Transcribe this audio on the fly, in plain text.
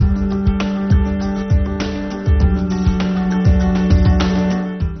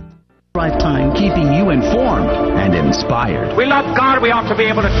keeping you informed and inspired. We love God, we ought to be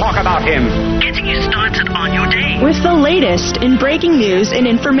able to talk about Him. Getting you started on your day. With the latest in breaking news and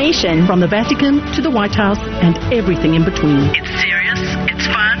information from the Vatican to the White House and everything in between. It's serious, it's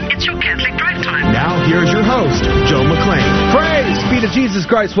fun, it's your Catholic Drive Time. Now here's your host, Joe McClain. Praise be to Jesus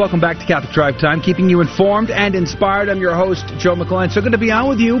Christ. Welcome back to Catholic Drive Time, keeping you informed and inspired. I'm your host, Joe McClain. So good to be on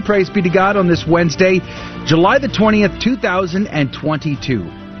with you. Praise be to God on this Wednesday, July the 20th,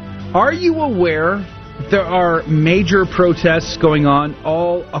 2022. Are you aware there are major protests going on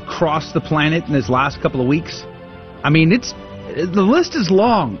all across the planet in this last couple of weeks? I mean, the list is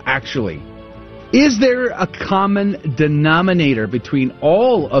long, actually. Is there a common denominator between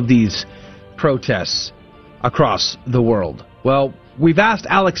all of these protests across the world? Well, we've asked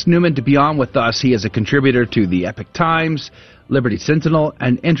Alex Newman to be on with us. He is a contributor to the Epoch Times, Liberty Sentinel,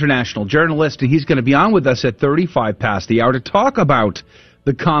 an international journalist, and he's going to be on with us at 35 past the hour to talk about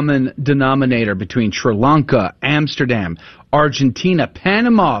the common denominator between Sri Lanka, Amsterdam, Argentina,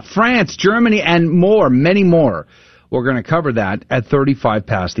 Panama, France, Germany, and more, many more. We're going to cover that at 35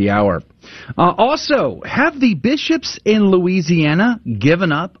 past the hour. Also, have the bishops in Louisiana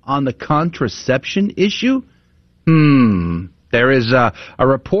given up on the contraception issue? There is a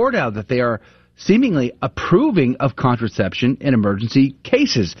report out that they are seemingly approving of contraception in emergency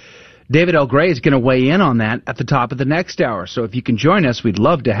cases. David L. Gray is going to weigh in on that at the top of the next hour. So if you can join us, we'd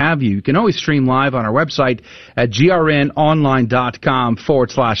love to have you. You can always stream live on our website at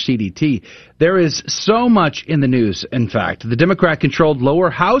grnonline.com/CDT. There is so much in the news, in fact. The Democrat-controlled lower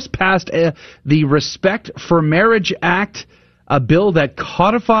house passed the Respect for Marriage Act, a bill that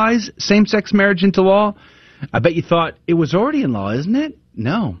codifies same-sex marriage into law. I bet you thought it was already in law, isn't it?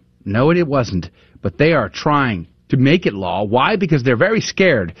 No, it wasn't. But they are trying to make it law. Why? Because they're very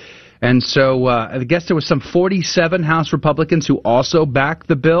scared. And so I guess there was some 47 House Republicans who also backed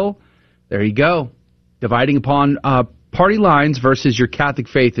the bill. There you go. Dividing upon party lines versus your Catholic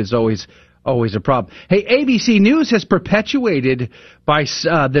faith is always a problem. Hey, ABC News has perpetuated by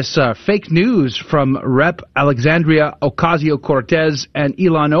this fake news from Rep. Alexandria Ocasio-Cortez and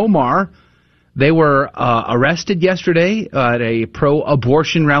Ilhan Omar. They were arrested yesterday at a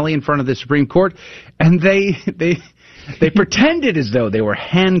pro-abortion rally in front of the Supreme Court, and they pretended as though they were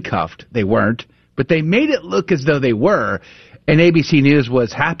handcuffed. They weren't, but they made it look as though they were. And ABC News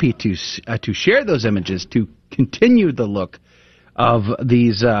was happy to share those images to continue the look of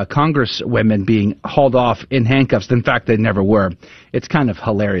these congresswomen being hauled off in handcuffs. In fact, they never were. It's kind of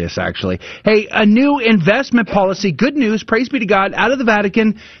hilarious, actually. Hey, a new investment policy. Good news, praise be to God, out of the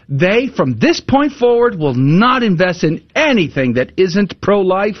Vatican. They, from this point forward, will not invest in anything that isn't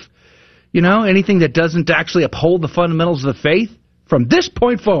pro-life. You know, anything that doesn't actually uphold the fundamentals of the faith. From this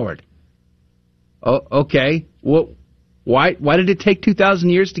point forward. Oh, okay. Well, why did it take 2,000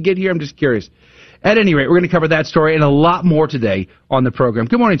 years to get here? I'm just curious. At any rate, we're going to cover that story and a lot more today on the program.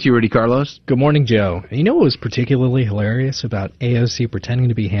 Good morning to you, Rudy Carlos. Good morning, Joe. You know what was particularly hilarious about AOC pretending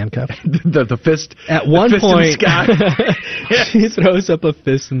to be handcuffed? the fist. At one point, in the sky. She throws up a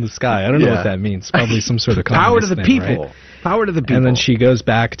fist in the sky. I don't know what that means. Probably some sort of power to the thing, people. Right? Power to the people. And then she goes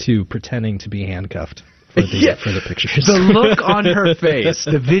back to pretending to be handcuffed for the pictures. The look on her face.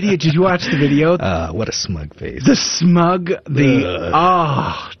 The video. Did you watch the video? What a smug face. The smug.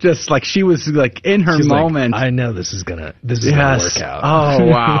 Just like she was like in her moment. Like, I know this is gonna work out. Oh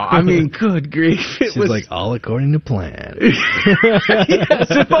wow! I mean, good grief! She's like all according to plan. Yes,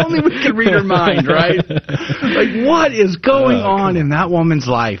 if only we could read her mind, right? Like, what is going on in that woman's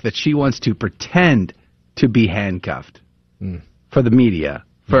life that she wants to pretend to be handcuffed for the media?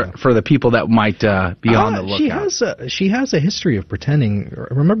 For the people that might be on the lookout. She has a history of pretending.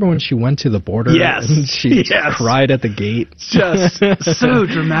 Remember when she went to the border? Yes. And she cried at the gate? Just so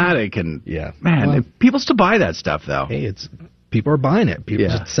dramatic. And man, people still buy that stuff, though. Hey, people are buying it.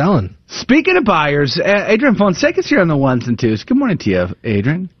 People are selling. Speaking of buyers, Adrian Fonseca's here on the ones and twos. Good morning to you,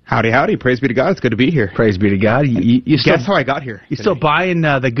 Adrian. Howdy. Praise be to God. It's good to be here. Praise be to God. Guess how I got here? You still buying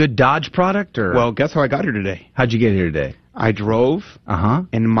the good Dodge product? Or? Well, guess how I got here today? How'd you get here today? I drove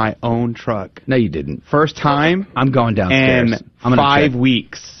in my own truck. No, you didn't. First time. I'm going downstairs. In 5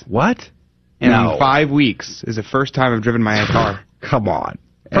 weeks. What? In 5 weeks is the first time I've driven my own car. Come on.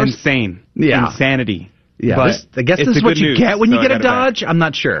 Insane. Yeah. Insanity. Yeah. But I guess this is what you get when you get a Dodge? I'm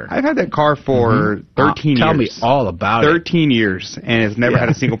not sure. I've had that car for 13 years. Tell me all about 13 years, and it's never had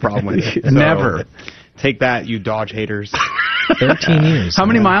a single problem with it. So never. Take that, you Dodge haters. 13 years. How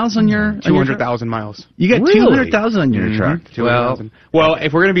many miles on your 200,000 miles. You got 200,000 on your truck. Well,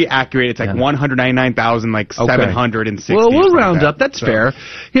 if we're going to be accurate, it's like 199,760. Well, we'll round up. That's fair.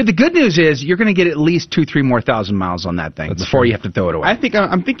 Here, the good news is you're going to get at least 2,000-3,000 more miles on that thing before you have to throw it away.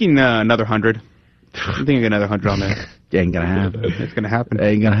 I'm thinking another 100. I think I get another 100 on there. Ain't gonna happen. It's gonna happen.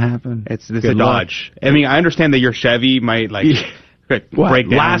 Ain't gonna happen. It's a Dodge. I mean, I understand that your Chevy might break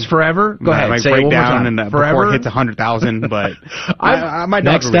down. Last forever? Go ahead. Might Say break it one more down time. and Forever? before it hits 100,000. But my Dodge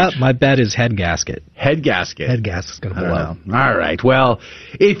Next up, my bet is head gasket. Head gasket. Head gasket's going to blow. All right. Well,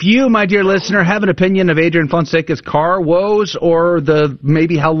 if you, my dear listener, have an opinion of Adrian Fonseca's car woes or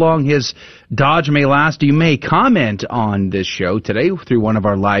maybe how long his Dodge may last, you may comment on this show today through one of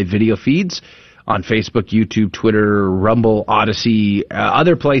our live video feeds on Facebook, YouTube, Twitter, Rumble, Odyssey,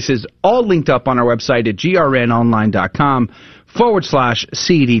 other places, all linked up on our website at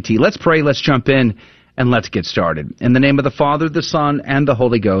grnonline.com/CDT. Let's pray, let's jump in, and let's get started. In the name of the Father, the Son, and the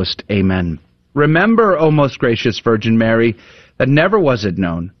Holy Ghost, amen. Remember, O most gracious Virgin Mary, that never was it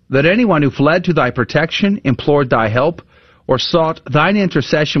known that anyone who fled to thy protection, implored thy help, or sought thine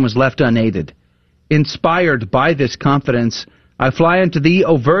intercession was left unaided. Inspired by this confidence, I fly unto thee,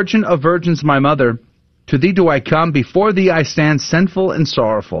 O Virgin of Virgins, my mother. To thee do I come, before thee I stand sinful and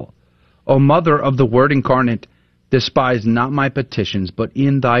sorrowful. O Mother of the Word incarnate, despise not my petitions, but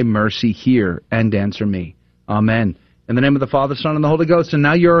in thy mercy hear and answer me. Amen. In the name of the Father, Son, and the Holy Ghost. And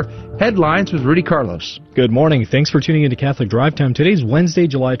now your headlines with Rudy Carlos. Good morning. Thanks for tuning into Catholic Drive Time. Today's Wednesday,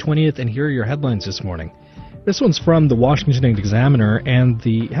 July 20th, and here are your headlines this morning. This one's from the Washington Examiner, and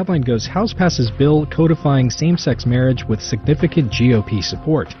the headline goes, House passes bill codifying same-sex marriage with significant GOP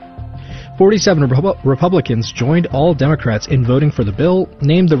support. 47 Republicans joined all Democrats in voting for the bill,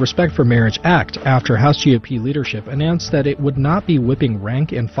 named the Respect for Marriage Act, after House GOP leadership announced that it would not be whipping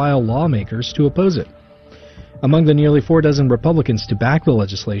rank-and-file lawmakers to oppose it. Among the nearly 4 Republicans to back the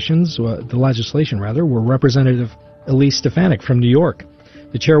legislation were Representative Elise Stefanik from New York,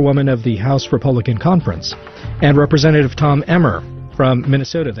 the chairwoman of the House Republican Conference, and Representative Tom Emmer from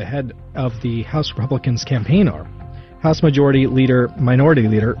Minnesota, the head of the House Republicans campaign arm. House Minority Leader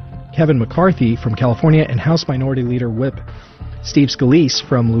Kevin McCarthy from California and House Minority Leader Whip Steve Scalise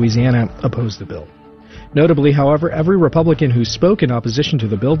from Louisiana opposed the bill. Notably, however, every Republican who spoke in opposition to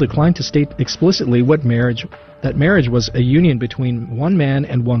the bill declined to state explicitly that marriage was a union between one man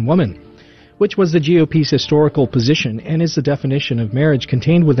and one woman, which was the GOP's historical position and is the definition of marriage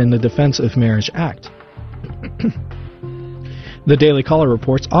contained within the Defense of Marriage Act. The Daily Caller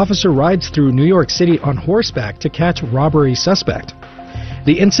reports officer rides through New York City on horseback to catch robbery suspect.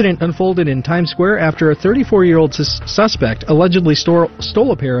 The incident unfolded in Times Square after a 34-year-old suspect allegedly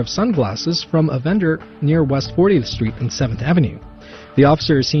stole a pair of sunglasses from a vendor near West 40th Street and 7th Avenue. The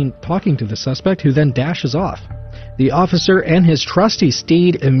officer is seen talking to the suspect, who then dashes off. The officer and his trusty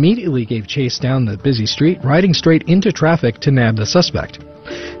steed immediately gave chase down the busy street, riding straight into traffic to nab the suspect.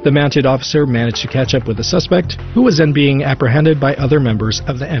 The mounted officer managed to catch up with the suspect, who was then being apprehended by other members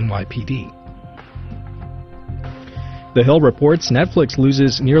of the NYPD. The Hill reports Netflix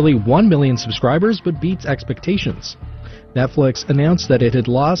loses nearly 1 million subscribers but beats expectations. Netflix announced that it had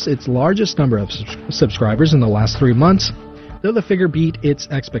lost its largest number of subscribers in the last 3 months, though the figure beat its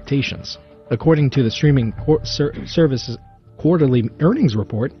expectations. According to the streaming service's quarterly earnings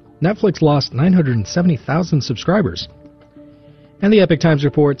report, Netflix lost 970,000 subscribers. And the Epoch Times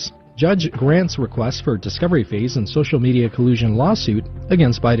reports judge grants request for discovery phase in social media collusion lawsuit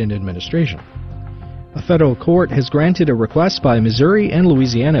against Biden administration. A federal court has granted a request by Missouri and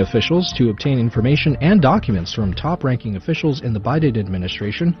Louisiana officials to obtain information and documents from top-ranking officials in the Biden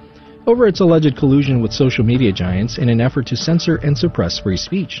administration over its alleged collusion with social media giants in an effort to censor and suppress free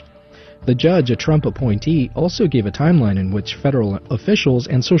speech. The judge, a Trump appointee, also gave a timeline in which federal officials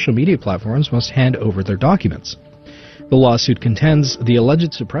and social media platforms must hand over their documents. The lawsuit contends the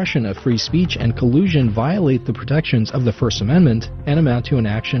alleged suppression of free speech and collusion violate the protections of the First Amendment and amount to an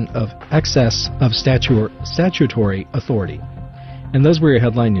action of excess of statutory authority. And those were your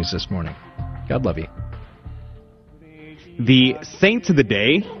headline news this morning. God love you. The saints of the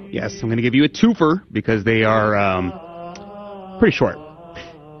day, yes, I'm going to give you a twofer because they are pretty short,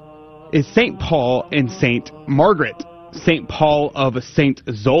 is St. Paul and St. Margaret. St. Paul of St.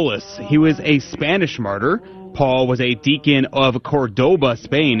 Zolas. He was a Spanish martyr. Paul was a deacon of Cordoba,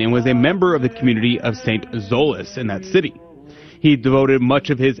 Spain, and was a member of the community of St. Zolas in that city. He devoted much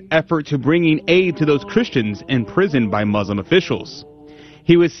of his effort to bringing aid to those Christians imprisoned by Muslim officials.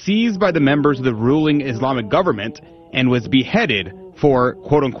 He was seized by the members of the ruling Islamic government and was beheaded for,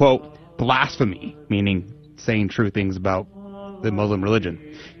 quote-unquote, blasphemy, meaning saying true things about the Muslim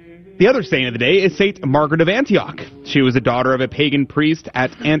religion. The other saint of the day is St. Margaret of Antioch. She was the daughter of a pagan priest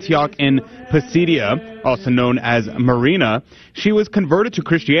at Antioch in Pisidia, also known as Marina. She was converted to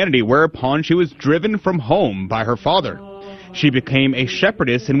Christianity, whereupon she was driven from home by her father. She became a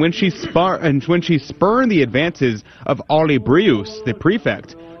shepherdess, and when she spurned the advances of Olybrius, the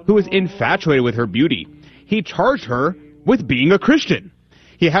prefect, who was infatuated with her beauty. He charged her with being a Christian.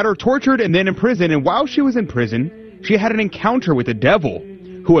 He had her tortured and then imprisoned, and while she was in prison, she had an encounter with the devil,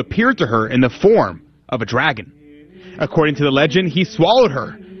 who appeared to her in the form of a dragon. According to the legend, he swallowed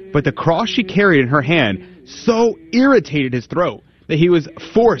her, but the cross she carried in her hand so irritated his throat that he was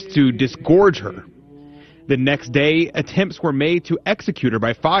forced to disgorge her. The next day, attempts were made to execute her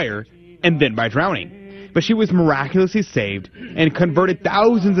by fire and then by drowning, but she was miraculously saved and converted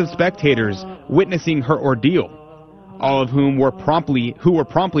thousands of spectators witnessing her ordeal, all of whom were promptly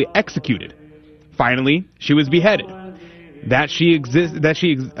executed. Finally, she was beheaded.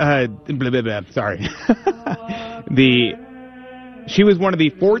 She was one of the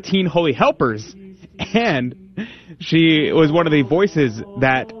 14 holy helpers, and she was one of the voices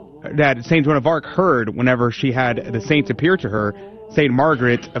that Saint Joan of Arc heard whenever she had the saints appear to her. Saint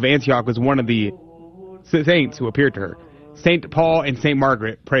Margaret of Antioch was one of the saints who appeared to her. Saint Paul and Saint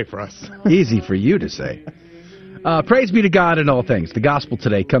Margaret, pray for us. Easy for you to say. Praise be to God in all things. The gospel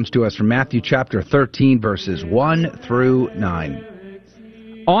today comes to us from Matthew chapter 13, verses 1 through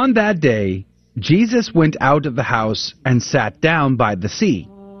 9. On that day, Jesus went out of the house and sat down by the sea.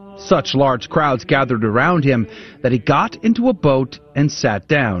 Such large crowds gathered around him that he got into a boat and sat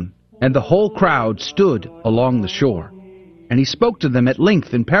down, and the whole crowd stood along the shore. And he spoke to them at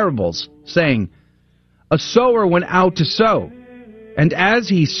length in parables, saying, A sower went out to sow. And as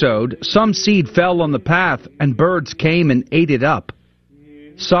he sowed, some seed fell on the path, and birds came and ate it up.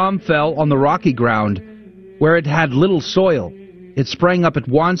 Some fell on the rocky ground, where it had little soil. It sprang up at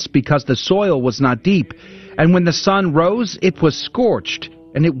once because the soil was not deep, and when the sun rose, it was scorched,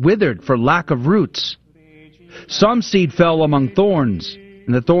 and it withered for lack of roots. Some seed fell among thorns,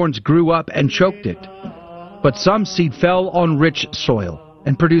 and the thorns grew up and choked it. But some seed fell on rich soil,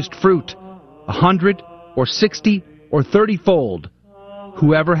 and produced fruit, 100 or 60 or 30-fold.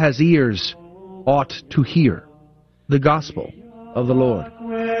 Whoever has ears ought to hear. The Gospel of the Lord.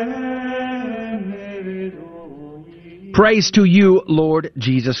 Praise to you, Lord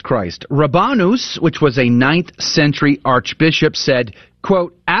Jesus Christ. Rabanus, which was a 9th century archbishop, said,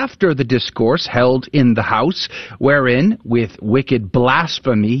 quote, After the discourse held in the house, wherein, with wicked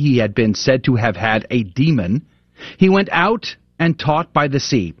blasphemy, he had been said to have had a demon, he went out and taught by the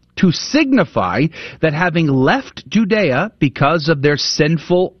sea, to signify that having left Judea because of their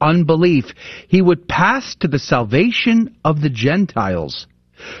sinful unbelief, he would pass to the salvation of the Gentiles.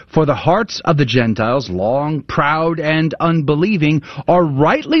 For the hearts of the Gentiles, long, proud, and unbelieving, are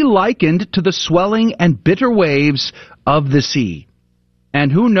rightly likened to the swelling and bitter waves of the sea.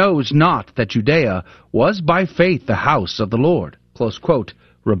 And who knows not that Judea was by faith the house of the Lord? Close quote,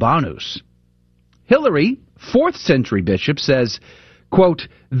 Rabanus. Hilary, 4th century bishop, says, quote,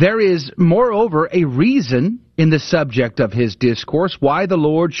 There is, moreover, a reason in the subject of his discourse why the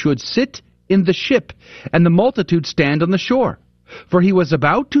Lord should sit in the ship, and the multitude stand on the shore. For he was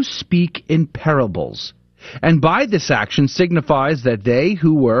about to speak in parables, and by this action signifies that they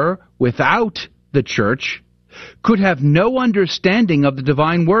who were without the church could have no understanding of the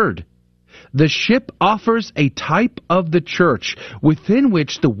divine word. The ship offers a type of the church, within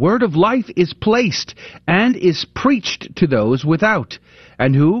which the word of life is placed and is preached to those without,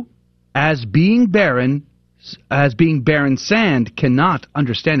 and who, as being barren sand, cannot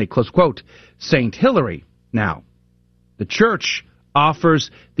understand it. Close quote. Saint Hilary. Now, the church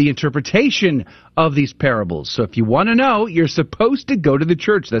offers the interpretation of these parables. So if you want to know, you're supposed to go to the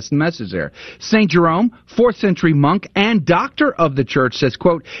church. That's the message there. St. Jerome, 4th century monk and doctor of the church, says,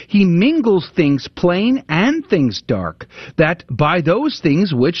 quote, He mingles things plain and things dark, that by those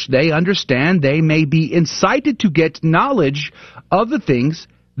things which they understand they may be incited to get knowledge of the things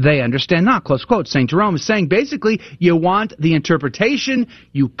they understand not. Close quote. St. Jerome is saying, basically, you want the interpretation,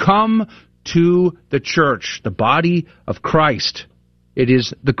 you come to the church, the body of Christ. It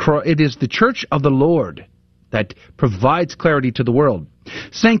is the church of the Lord that provides clarity to the world.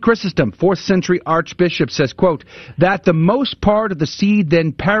 St. Chrysostom, 4th century archbishop, says, quote, That the most part of the seed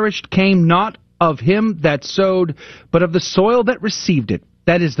then perished came not of him that sowed, but of the soil that received it,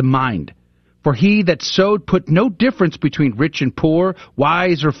 that is the mind. For he that sowed put no difference between rich and poor,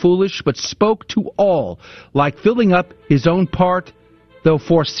 wise or foolish, but spoke to all, like filling up his own part, though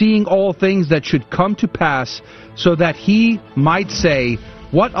foreseeing all things that should come to pass, so that he might say,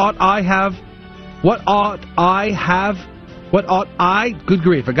 What ought I have? What ought I? Good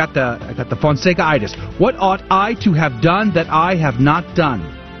grief! I got the Fonseca-itis. What ought I to have done that I have not done?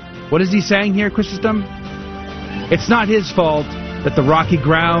 What is he saying here, Chrysostom? It's not his fault that the rocky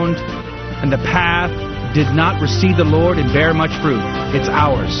ground and the path did not receive the Lord and bear much fruit. It's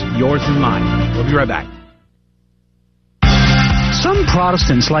ours, yours and mine. We'll be right back. Some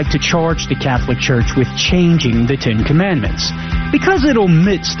Protestants like to charge the Catholic Church with changing the Ten Commandments because it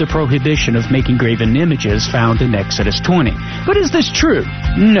omits the prohibition of making graven images found in Exodus 20. But is this true?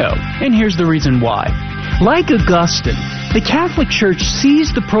 No, and here's the reason why. Like Augustine, the Catholic Church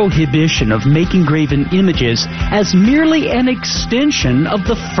sees the prohibition of making graven images as merely an extension of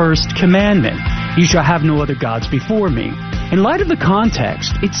the first commandment. You shall have no other gods before me. In light of the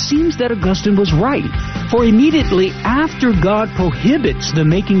context, it seems that Augustine was right, for immediately after God prohibits the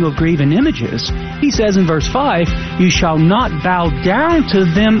making of graven images, he says in verse 5, you shall not bow down to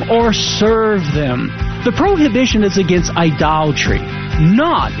them or serve them. The prohibition is against idolatry,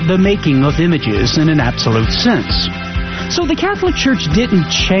 not the making of images in an absolute sense. So the Catholic Church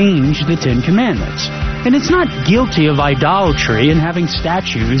didn't change the Ten Commandments, and it's not guilty of idolatry and having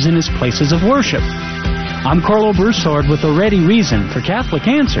statues in its places of worship. I'm Carlo Broussard with a ready reason for Catholic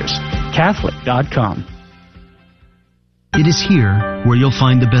Answers, Catholic.com. It is here where you'll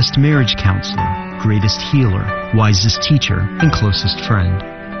find the best marriage counselor, greatest healer, wisest teacher, and closest friend.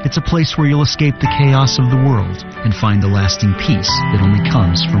 It's a place where you'll escape the chaos of the world and find the lasting peace that only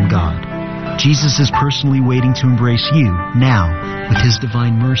comes from God. Jesus is personally waiting to embrace you now with His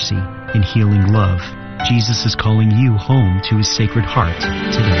divine mercy and healing love. Jesus is calling you home to His Sacred Heart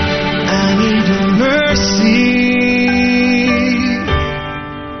today. I need a mercy.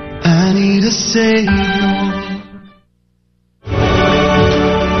 I need a Savior.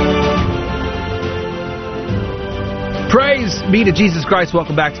 Praise be to Jesus Christ.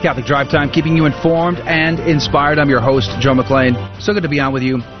 Welcome back to Catholic Drive Time, keeping you informed and inspired. I'm your host, Joe McClain. So good to be on with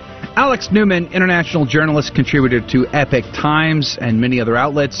you. Alex Newman, international journalist, contributor to Epoch Times and many other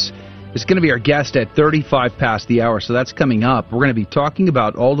outlets, is going to be our guest at 35 past the hour, so that's coming up. We're going to be talking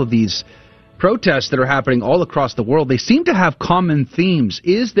about all of these protests that are happening all across the world. They seem to have common themes.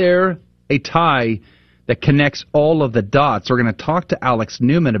 Is there a tie that connects all of the dots? We're going to talk to Alex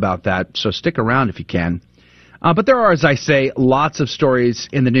Newman about that, so stick around if you can. But there are, as I say, lots of stories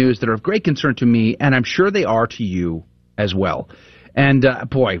in the news that are of great concern to me, and I'm sure they are to you as well. And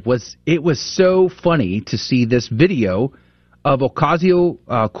boy, it was so funny to see this video of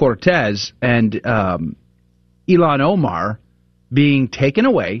Ocasio-Cortez and Ilhan Omar being taken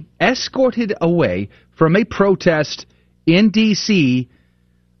away, escorted away from a protest in D.C.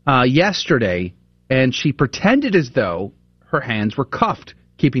 Yesterday, and she pretended as though her hands were cuffed,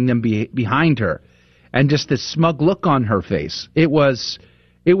 keeping them behind her, and just this smug look on her face. It was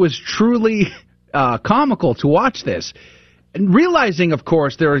truly comical to watch this. And realizing, of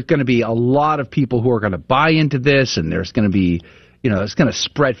course, there are going to be a lot of people who are going to buy into this, and there's going to be, it's going to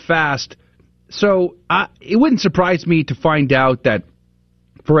spread fast. So it wouldn't surprise me to find out that,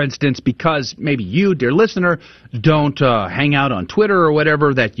 for instance, because maybe you, dear listener, don't hang out on Twitter or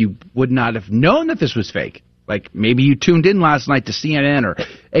whatever, that you would not have known that this was fake. Like maybe you tuned in last night to CNN or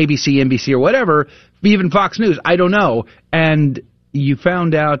ABC, NBC, or whatever, even Fox News, I don't know, and you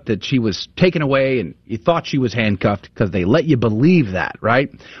found out that she was taken away and you thought she was handcuffed because they let you believe that, right?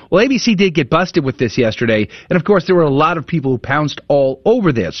 Well, ABC did get busted with this yesterday, and of course there were a lot of people who pounced all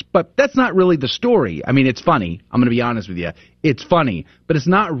over this, but that's not really the story. I mean, it's funny. I'm going to be honest with you. It's funny, but it's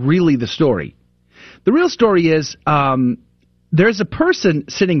not really the story. The real story is there's a person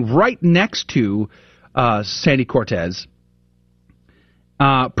sitting right next to Sandy Cortez,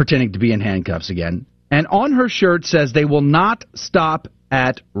 pretending to be in handcuffs again. And on her shirt says they will not stop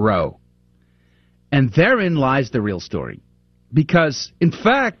at Roe. And therein lies the real story. Because, in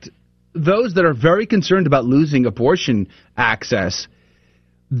fact, those that are very concerned about losing abortion access,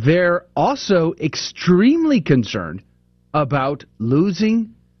 they're also extremely concerned about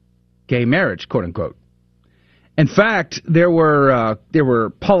losing gay marriage, quote unquote. In fact, there were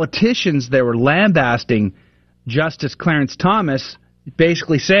politicians that were lambasting Justice Clarence Thomas,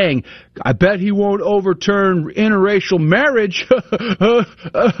 basically saying, I bet he won't overturn interracial marriage,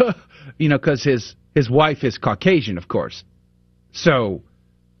 because his wife is Caucasian, of course. So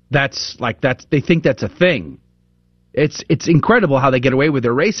that's they think that's a thing. It's incredible how they get away with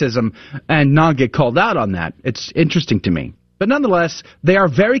their racism and not get called out on that. It's interesting to me. But nonetheless, they are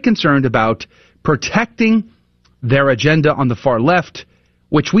very concerned about protecting their agenda on the far left,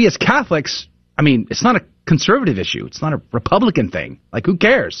 which we as Catholics, I mean, it's not a conservative issue. It's not a Republican thing. Like, who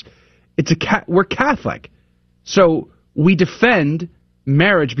cares? We're Catholic. So we defend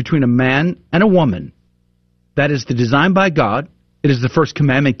marriage between a man and a woman. That is the design by God. It is the first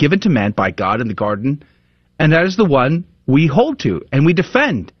commandment given to man by God in the garden. And that is the one we hold to and we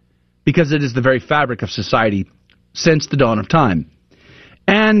defend because it is the very fabric of society since the dawn of time.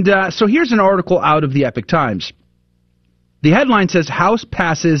 And so here's an article out of the Epoch Times. The headline says House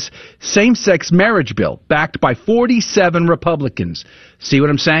passes same-sex marriage bill backed by 47 Republicans. See what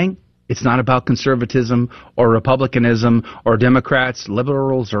I'm saying? It's not about conservatism or republicanism or Democrats,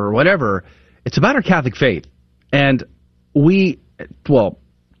 liberals, or whatever. It's about our Catholic faith. And too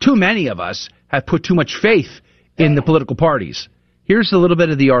many of us have put too much faith in the political parties. Here's a little bit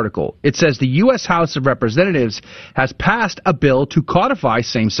of the article. It says the U.S. House of Representatives has passed a bill to codify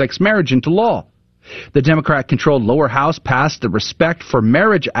same-sex marriage into law. The Democrat-controlled lower house passed the Respect for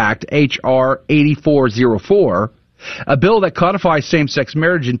Marriage Act, H.R. 8404, a bill that codifies same-sex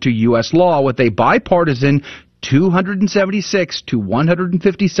marriage into U.S. law with a bipartisan 276 to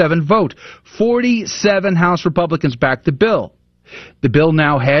 157 vote. 47 House Republicans backed the bill. The bill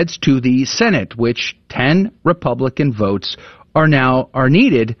now heads to the Senate, which 10 Republican votes are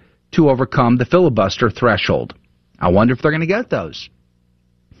needed to overcome the filibuster threshold. I wonder if they're going to get those.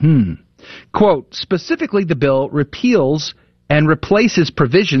 Quote, specifically, the bill repeals and replaces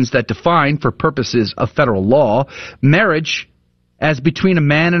provisions that define, for purposes of federal law, marriage as between a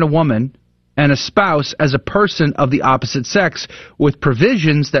man and a woman and a spouse as a person of the opposite sex, with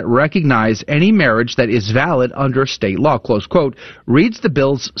provisions that recognize any marriage that is valid under state law, close quote, reads the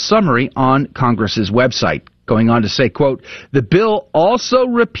bill's summary on Congress's website. Going on to say, quote, the bill also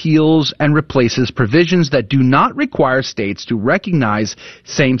repeals and replaces provisions that do not require states to recognize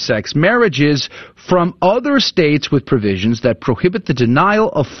same-sex marriages from other states with provisions that prohibit the denial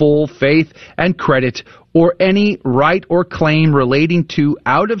of full faith and credit or any right or claim relating to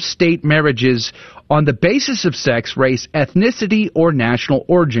out-of-state marriages on the basis of sex, race, ethnicity, or national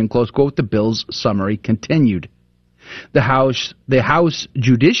origin, close quote, the bill's summary continued. The House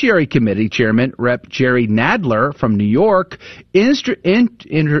Judiciary Committee Chairman, Rep. Jerry Nadler from New York, introduced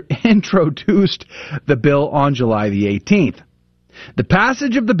the bill on July the 18th. The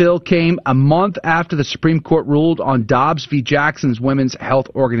passage of the bill came a month after the Supreme Court ruled on Dobbs v. Jackson's Women's Health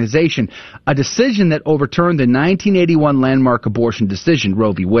Organization, a decision that overturned the 1981 landmark abortion decision,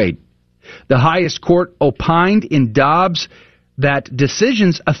 Roe v. Wade. The highest court opined in Dobbs that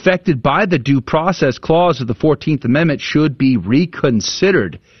decisions affected by the Due Process Clause of the 14th Amendment should be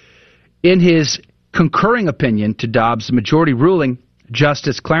reconsidered. In his concurring opinion to Dobbs' majority ruling,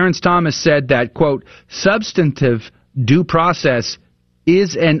 Justice Clarence Thomas said that, quote, substantive due process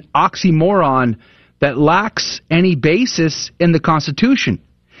is an oxymoron that lacks any basis in the Constitution,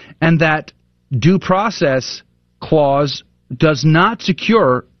 and that due process clause does not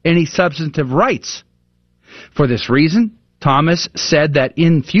secure any substantive rights. For this reason, Thomas said that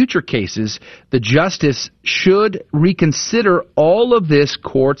in future cases, the justice should reconsider all of this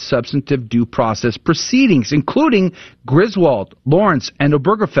court's substantive due process proceedings, including Griswold, Lawrence, and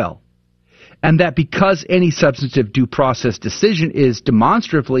Obergefell, and that because any substantive due process decision is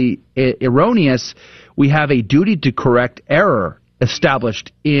demonstrably erroneous, we have a duty to correct error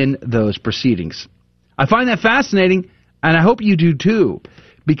established in those proceedings. I find that fascinating, and I hope you do too,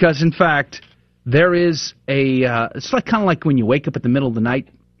 because in fact, there is it's like kind of like when you wake up at the middle of the night.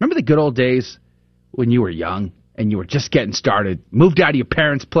 Remember the good old days when you were young and you were just getting started, moved out of your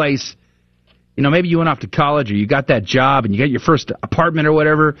parents' place. You know, maybe you went off to college or you got that job and you got your first apartment or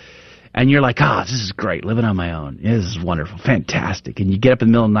whatever, and you're like, this is great, living on my own. This is wonderful, fantastic. And you get up in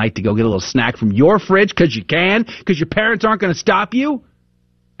the middle of the night to go get a little snack from your fridge because you can, because your parents aren't going to stop you.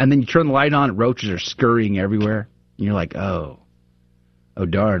 And then you turn the light on and roaches are scurrying everywhere. And you're like, oh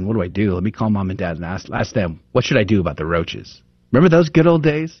darn, what do I do? Let me call mom and dad and ask them, what should I do about the roaches? Remember those good old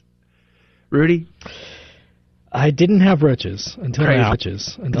days, Rudy? I didn't have roaches until now.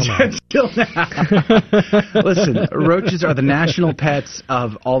 Until now. Listen, roaches are the national pets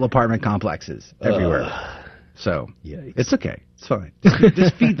of all apartment complexes everywhere. So it's okay. It's fine.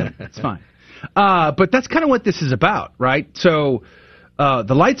 Just feed them. It's fine. But that's kind of what this is about, right? So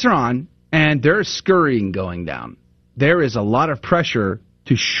the lights are on, and there's scurrying going down. There is a lot of pressure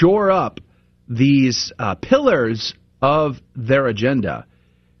to shore up these pillars of their agenda,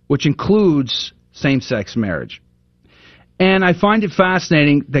 which includes same-sex marriage. And I find it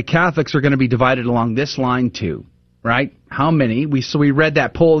fascinating that Catholics are going to be divided along this line too, right? How many? We read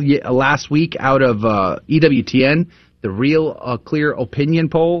that poll last week out of EWTN, the Real Clear Opinion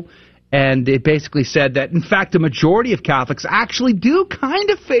poll, and it basically said that, in fact, the majority of Catholics actually do kind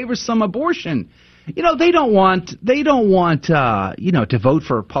of favor some abortion. You know, they don't want to vote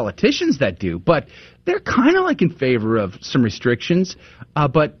for politicians that do, but they're kind of like in favor of some restrictions.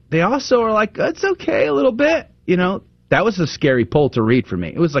 But they also are like, it's okay a little bit. You know, that was a scary poll to read for me.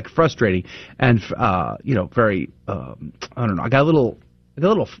 It was like frustrating and very I don't know. I got a little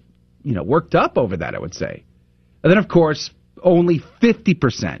worked up over that, I would say. And then of course, only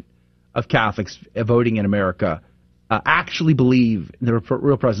 50% of Catholics voting in America actually believe in the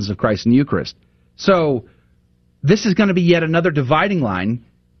real presence of Christ in the Eucharist. So this is going to be yet another dividing line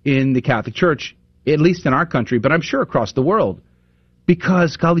in the Catholic Church, at least in our country, but I'm sure across the world.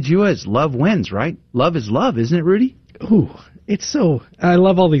 Because, golly gee whiz, love wins, right? Love is love, isn't it, Rudy? Ooh, it's so... I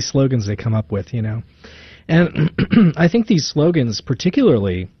love all these slogans they come up with, And I think these slogans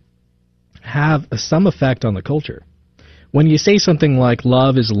particularly have some effect on the culture. When you say something like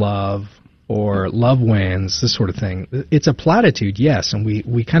love is love or love wins, this sort of thing, it's a platitude, yes, and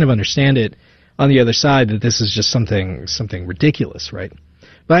we kind of understand it on the other side that this is just something ridiculous, right?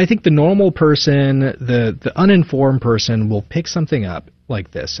 But I think the normal person, the uninformed person will pick something up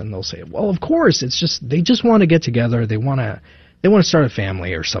like this and they'll say, well, of course, it's just they just want to get together, they want to start a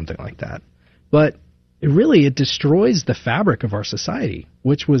family or something like that. But it destroys the fabric of our society,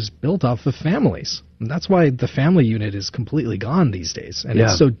 which was built off of families. And that's why the family unit is completely gone these days. And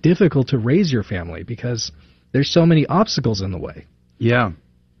it's so difficult to raise your family because there's so many obstacles in the way. Yeah.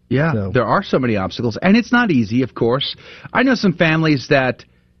 Yeah, so there are so many obstacles. And it's not easy, of course. I know some families that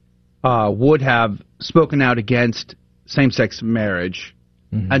would have spoken out against same-sex marriage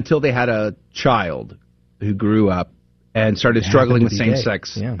until they had a child who grew up and started struggling with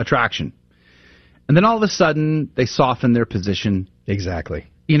same-sex attraction. And then all of a sudden, they soften their position. Exactly.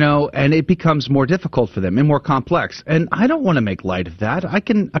 And it becomes more difficult for them and more complex. And I don't want to make light of that. I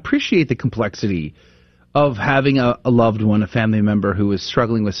can appreciate the complexity of having a loved one, a family member who is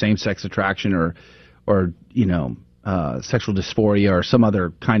struggling with same-sex attraction or sexual dysphoria or some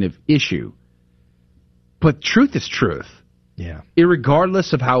other kind of issue. But truth is truth. Yeah.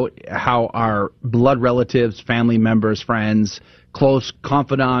 Irregardless of how our blood relatives, family members, friends, close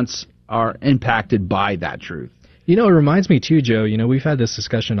confidants are impacted by that truth. It reminds me too, Joe, we've had this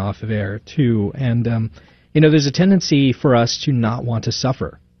discussion off of air too, and there's a tendency for us to not want to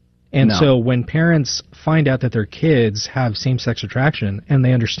suffer. And so when parents find out that their kids have same-sex attraction and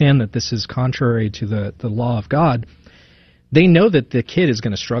they understand that this is contrary to the law of God, they know that the kid is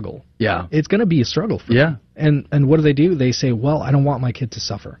going to struggle. Yeah. It's going to be a struggle for them. And what do? They say, well, I don't want my kid to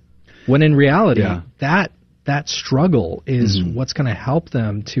suffer. When in reality, that struggle is what's going to help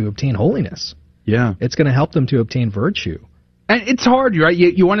them to obtain holiness. Yeah. It's going to help them to obtain virtue. And it's hard, right?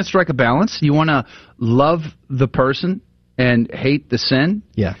 You want to strike a balance. You want to love the person and hate the sin.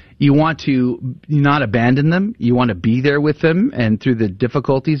 Yeah. You want to not abandon them. You want to be there with them and through the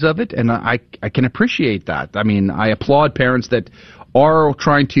difficulties of it. And I can appreciate that. I mean, I applaud parents that are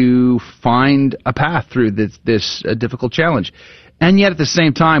trying to find a path through this difficult challenge. And yet at the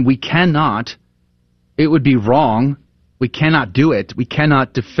same time, it would be wrong. We cannot do it. We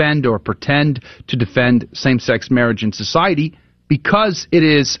cannot defend or pretend to defend same-sex marriage in society because it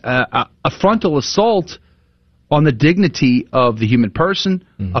is a frontal assault on the dignity of the human person,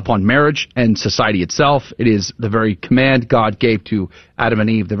 upon marriage and society itself. It is the very command God gave to Adam and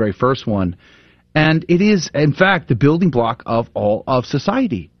Eve, the very first one. And it is, in fact, the building block of all of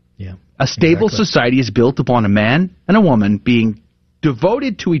society. Yeah, a stable society is built upon a man and a woman being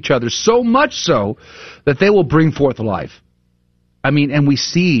devoted to each other, so much so that they will bring forth life. I mean, and we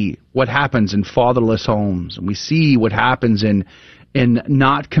see what happens in fatherless homes, and we see what happens in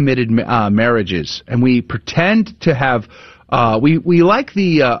not committed marriages, and we pretend to have we like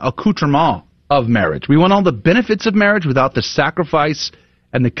the accoutrement of marriage. We want all the benefits of marriage without the sacrifice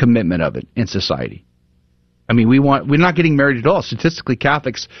and the commitment of it in society. I mean, we're not getting married at all. Statistically,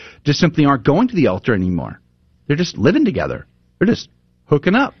 Catholics just simply aren't going to the altar anymore. They're just living together. They're just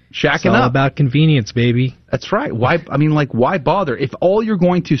hooking up, shacking it's all up. About convenience, baby. That's right. Why bother? If all you're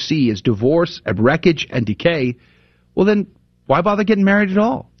going to see is divorce, wreckage, and decay, well then, why bother getting married at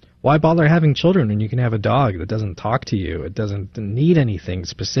all? Why bother having children when you can have a dog that doesn't talk to you? It doesn't need anything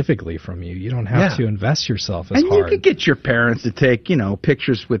specifically from you. You don't have to invest yourself as hard. And you could get your parents to take,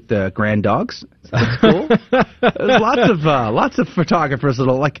 pictures with the grand dogs. That's cool. There's lots of photographers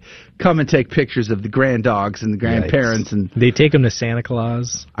that'll come and take pictures of the grand dogs and the grandparents, and they take them to Santa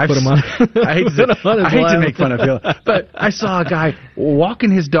Claus. Put them on. I hate to make fun of you, but I saw a guy walking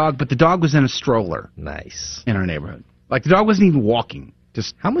his dog, but the dog was in a stroller. Nice. In our neighborhood, the dog wasn't even walking.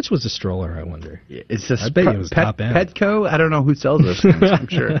 Just how much was a stroller, I wonder? It's just I bet it was top end. Petco. I don't know who sells those things. I'm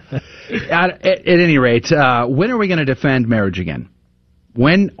sure. At any rate, when are we going to defend marriage again?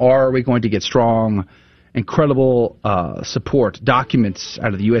 When are we going to get strong, incredible support documents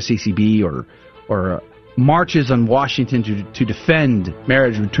out of the USCCB or marches on Washington to defend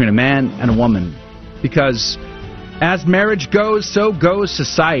marriage between a man and a woman? Because as marriage goes, so goes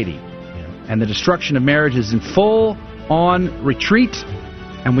society, and the destruction of marriage is in full on retreat.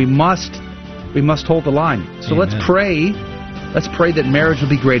 And we must hold the line. So Let's pray that marriage will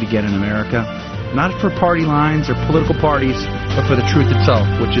be great again in America. not for party lines or political parties, but for the truth itself,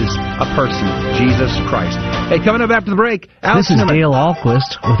 which is a person, Jesus Christ. Hey, coming up after the break, Alex This is Newman. Dale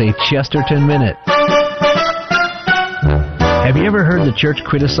Ahlquist with a Chesterton Minute. Have you ever heard the church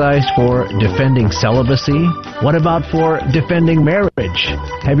criticized for defending celibacy? What about for defending marriage?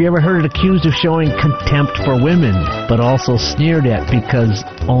 Have you ever heard it accused of showing contempt for women, but also sneered at because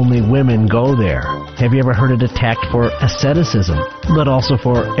only women go there? Have you ever heard it attacked for asceticism, but also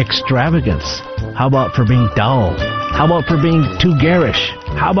for extravagance? How about for being dull? How about for being too garish?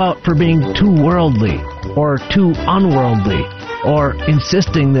 How about for being too worldly or too unworldly? Or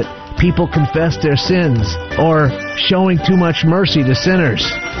insisting that people confess their sins, or showing too much mercy to sinners?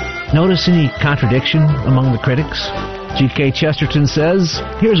 Notice any contradiction among the critics? G.K. Chesterton says,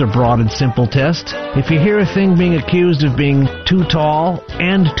 here's a broad and simple test. If you hear a thing being accused of being too tall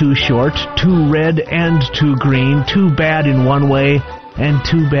and too short, too red and too green, too bad in one way and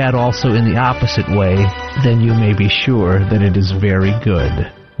too bad also in the opposite way, then you may be sure that it is very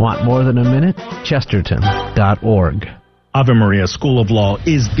good. Want more than a minute? Chesterton.org. Ave Maria School of Law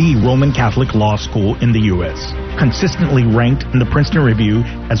is the Roman Catholic law school in the U.S., consistently ranked in the Princeton Review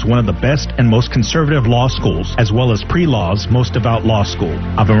as one of the best and most conservative law schools, as well as pre-law's most devout law school.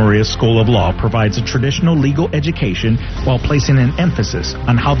 Ave Maria School of Law provides a traditional legal education while placing an emphasis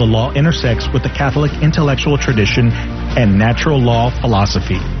on how the law intersects with the Catholic intellectual tradition and natural law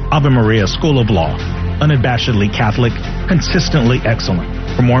philosophy. Ave Maria School of Law, unabashedly Catholic, consistently excellent.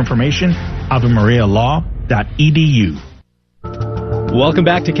 For more information, avemarialaw.edu. Welcome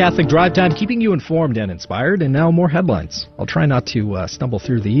back to Catholic Drive Time, keeping you informed and inspired. And now more headlines. I'll try not to stumble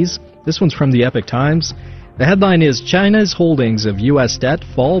through these. This one's from the Epoch Times. The headline is China's holdings of U.S. debt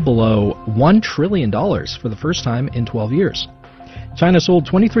fall below $1 trillion for the first time in 12 years. China sold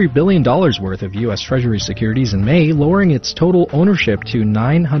 $23 billion worth of U.S. Treasury securities in May, lowering its total ownership to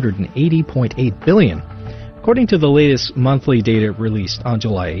 $980.8 billion, according to the latest monthly data released on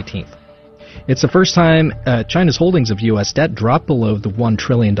July 18th. It's the first time China's holdings of U.S. debt dropped below the $1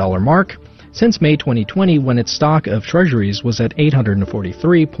 trillion mark since May 2020, when its stock of treasuries was at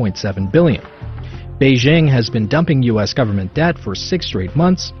 $843.7 billion. Beijing has been dumping U.S. government debt for 6 straight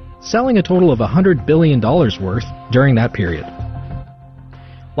months, selling a total of $100 billion worth during that period.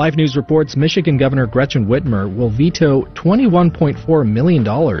 Live News reports Michigan Governor Gretchen Whitmer will veto $21.4 million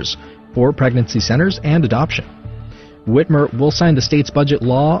for pregnancy centers and adoption. Whitmer will sign the state's budget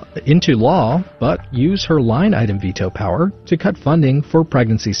into law, but use her line item veto power to cut funding for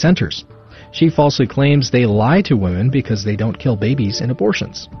pregnancy centers. She falsely claims they lie to women because they don't kill babies in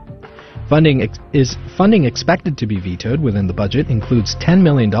abortions. Funding expected to be vetoed within the budget includes $10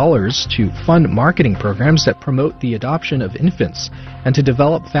 million to fund marketing programs that promote the adoption of infants and to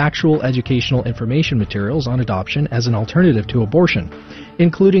develop factual educational information materials on adoption as an alternative to abortion,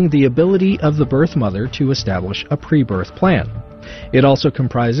 including the ability of the birth mother to establish a pre-birth plan. It also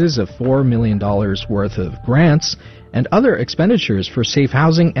comprises of $4 million worth of grants and other expenditures for safe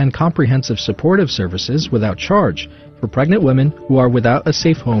housing and comprehensive supportive services without charge for pregnant women who are without a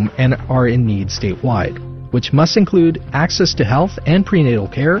safe home and are in need statewide, which must include access to health and prenatal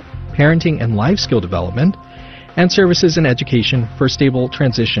care, parenting and life skill development, and services and education for stable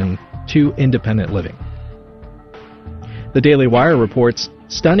transition to independent living. The Daily Wire reports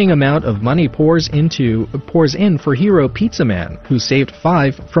stunning amount of money pours in for hero pizza man who saved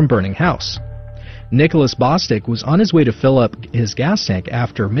 5 from burning house. Nicholas Bostic was on his way to fill up his gas tank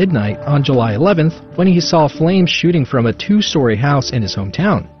after midnight on July 11th when he saw flames shooting from a 2-story house in his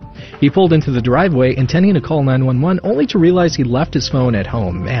hometown. He pulled into the driveway intending to call 911 only to realize he left his phone at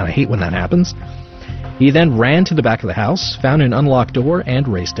home. Man, I hate when that happens. He then ran to the back of the house, found an unlocked door, and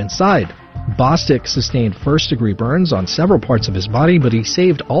raced inside. Bostic sustained first-degree burns on several parts of his body, but he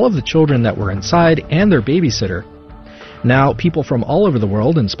saved all of the children that were inside and their babysitter. Now, people from all over the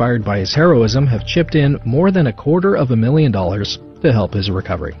world, inspired by his heroism, have chipped in more than $250,000 to help his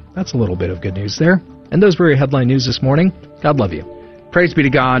recovery. That's a little bit of good news there. And those were your headline news this morning. God love you. Praise be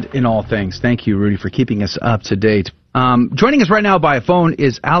to God in all things. Thank you, Rudy, for keeping us up to date. Joining us right now by phone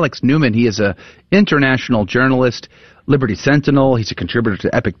is Alex Newman. He is an international journalist, Liberty Sentinel. He's a contributor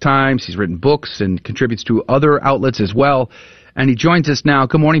to Epoch Times. He's written books and contributes to other outlets as well. And he joins us now.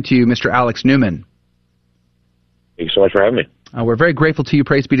 Good morning to you, Mr. Alex Newman. Thanks so much for having me. We're very grateful to you.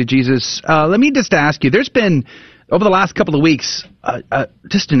 Praise be to Jesus. Let me just ask you, there's been, over the last couple of weeks,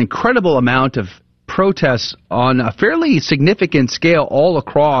 just an incredible amount of protests on a fairly significant scale all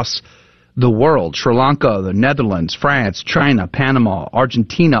across the world. Sri Lanka, the Netherlands, France, China, Panama,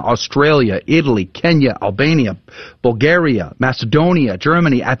 Argentina, Australia, Italy, Kenya, Albania, Bulgaria, Macedonia,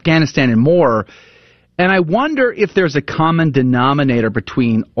 Germany, Afghanistan, and more. And I wonder if there's a common denominator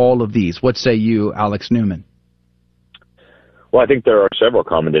between all of these. What say you, Alex Newman? Well, I think there are several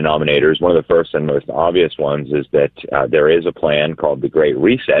common denominators. One of the first and most obvious ones is that there is a plan called the Great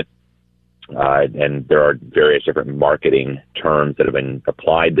Reset, and there are various different marketing terms that have been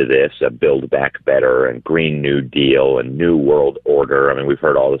applied to this, Build Back Better and Green New Deal and New World Order. I mean, we've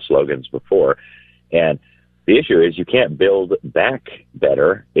heard all the slogans before. And the issue is you can't build back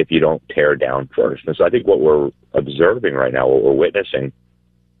better if you don't tear down first. And so I think what we're observing right now, what we're witnessing,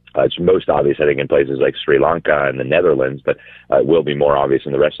 it's most obvious, I think, in places like Sri Lanka and the Netherlands, but it will be more obvious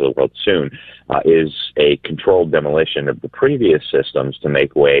in the rest of the world soon, is a controlled demolition of the previous systems to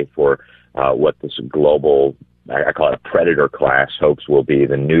make way for what this global, I call it a predator class, hopes will be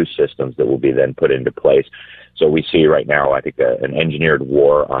the new systems that will be then put into place. So we see right now, I think, an engineered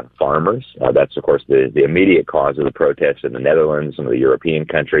war on farmers. That's, of course, the immediate cause of the protests in the Netherlands, some of the European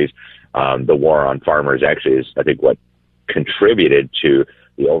countries. The war on farmers actually is, I think, what contributed to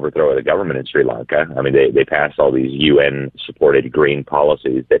the overthrow of the government in Sri Lanka. I mean, they passed all these UN-supported green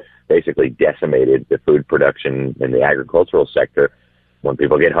policies that basically decimated the food production in the agricultural sector. When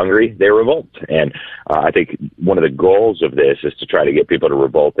people get hungry, they revolt. And I think one of the goals of this is to try to get people to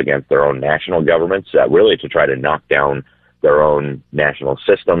revolt against their own national governments, really to try to knock down their own national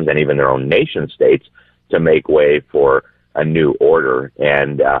systems and even their own nation states to make way for a new order.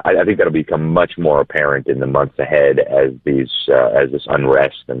 And I think that'll become much more apparent in the months ahead as this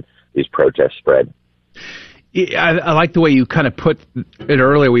unrest and these protests spread. I like the way you kind of put it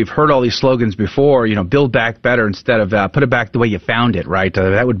earlier. We've heard all these slogans before, build back better instead of put it back the way you found it, right?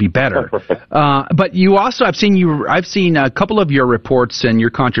 That would be better. But you also, I've seen a couple of your reports and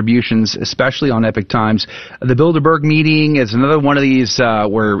your contributions, especially on Epoch Times. The Bilderberg meeting is another one of these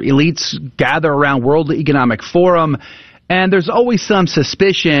where elites gather around World Economic Forum, and there's always some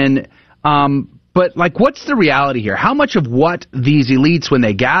suspicion. But, what's the reality here? How much of what these elites, when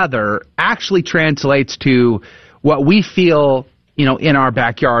they gather, actually translates to what we feel, in our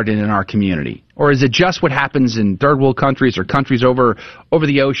backyard and in our community? Or is it just what happens in third world countries or countries over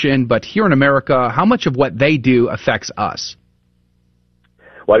the ocean? But here in America, how much of what they do affects us?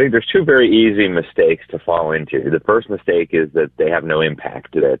 Well, I think there's two very easy mistakes to fall into. The first mistake is that they have no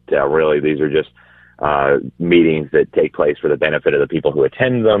impact, that really these are just meetings that take place for the benefit of the people who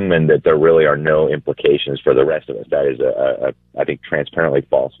attend them, and that there really are no implications for the rest of us. That is I think, transparently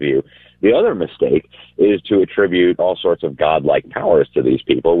false view. The other mistake is to attribute all sorts of godlike powers to these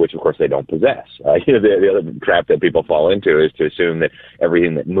people, which, of course, they don't possess. The other trap that people fall into is to assume that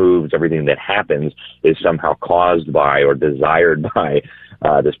everything that moves, everything that happens is somehow caused by or desired by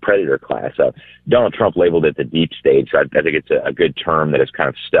this predator class. Donald Trump labeled it the deep state. So I think it's a good term that has kind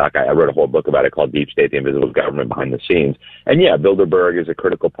of stuck. I wrote a whole book about it called Deep State, the Invisible Government Behind the Scenes. And yeah, Bilderberg is a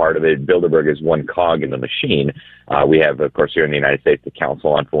critical part of it. Bilderberg is one cog in the machine. We have, of course, here in the United States, the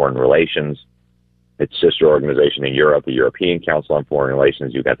Council on Foreign Relations. Its sister organization in Europe, the European Council on Foreign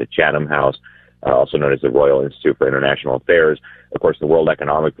Relations. You've got the Chatham House, also known as the Royal Institute for International Affairs. Of course, the World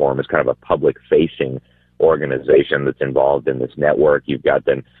Economic Forum is kind of a public-facing organization that's involved in this network. You've got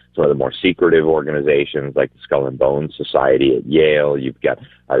then some of the more secretive organizations like the Skull and Bones Society at Yale. You've got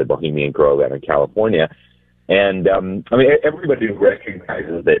the Bohemian Grove out in California. And, everybody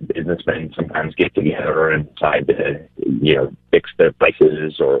recognizes that businessmen sometimes get together and decide to, fix their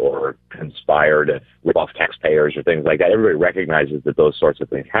places or conspire to rip off taxpayers or things like that. Everybody recognizes that those sorts of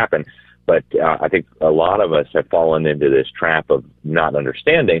things happen. But I think a lot of us have fallen into this trap of not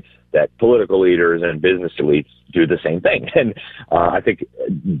understanding that political leaders and business elites do the same thing. And I think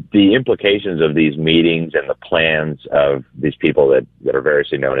the implications of these meetings and the plans of these people that are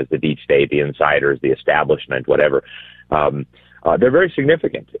variously known as the deep state, the insiders, the establishment, whatever, they're very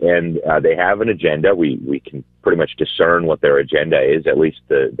significant. And they have an agenda. We can pretty much discern what their agenda is, at least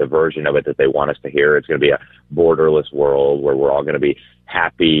the version of it that they want us to hear. It's going to be a borderless world where we're all going to be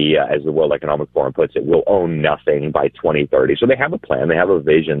happy, as the World Economic Forum puts it, we'll own nothing by 2030. So they have a plan. They have a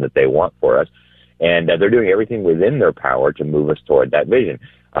vision that they want for us. And they're doing everything within their power to move us toward that vision.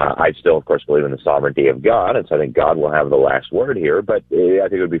 I still, of course, believe in the sovereignty of God, and so I think God will have the last word here. But I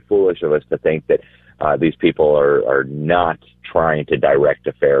think it would be foolish of us to think that these people are not trying to direct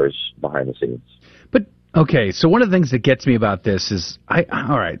affairs behind the scenes. But, okay, so one of the things that gets me about this is,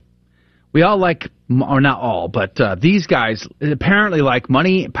 all right, we all like, or not all, but these guys apparently like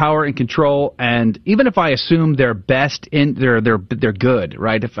money, power, and control. And even if I assume they're best in, they're good,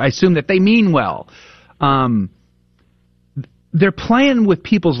 right? If I assume that they mean well, they're playing with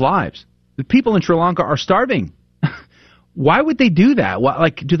people's lives. The people in Sri Lanka are starving. Why would they do that?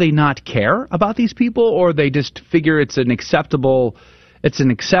 Do they not care about these people, or they just figure it's an acceptable it's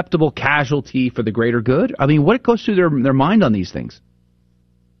an acceptable casualty for the greater good? I mean, what goes through their mind on these things?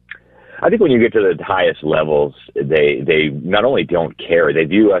 I think when you get to the highest levels, they not only don't care, they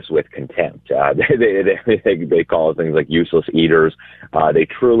view us with contempt. They call us things like useless eaters. They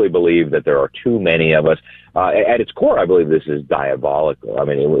truly believe that there are too many of us. At its core, I believe this is diabolical. I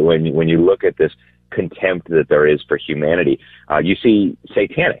mean, when you look at this contempt that there is for humanity, you see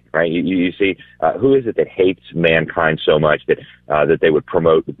satanic, right? You see who is it that hates mankind so much that they would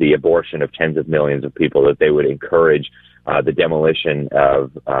promote the abortion of tens of millions of people, that they would encourage the demolition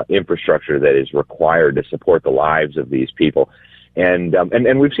of infrastructure that is required to support the lives of these people. And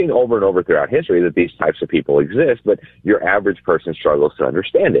we've seen over and over throughout history that these types of people exist, but your average person struggles to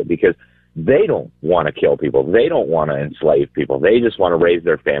understand it because they don't want to kill people. They don't want to enslave people. They just want to raise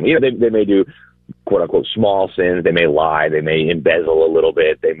their family. You know, they may do quote unquote small sins. They may lie. They may embezzle a little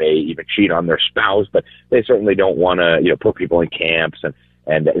bit. They may even cheat on their spouse, but they certainly don't want to, put people in camps and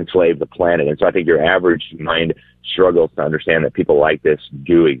enslave the planet. And so I think your average mind struggles to understand that people like this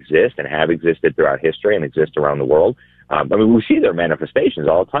do exist and have existed throughout history and exist around the world. We see their manifestations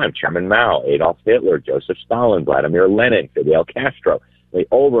all the time. Chairman Mao, Adolf Hitler, Joseph Stalin, Vladimir Lenin, Fidel Castro.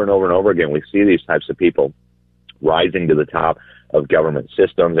 Over and over and over again, we see these types of people rising to the top of government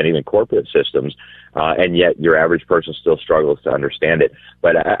systems and even corporate systems, and yet your average person still struggles to understand it.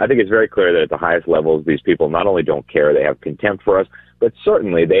 But I think it's very clear that at the highest levels, these people not only don't care, they have contempt for us, but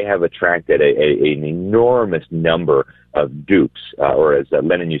certainly they have attracted an enormous number of dupes, or as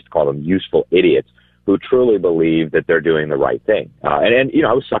Lenin used to call them, useful idiots, who truly believe that they're doing the right thing. I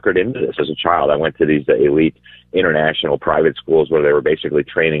was suckered into this as a child. I went to these elite international private schools where they were basically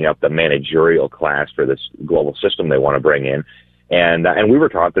training up the managerial class for this global system they want to bring in. And we were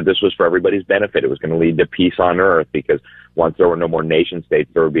taught that this was for everybody's benefit. It was going to lead to peace on earth because once there were no more nation states,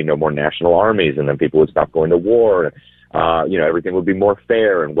 there would be no more national armies, and then people would stop going to war. Everything would be more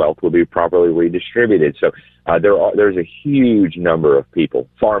fair and wealth would be properly redistributed. So there's a huge number of people,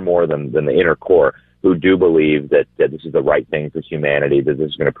 far more than the inner core, who do believe that this is the right thing for humanity, that this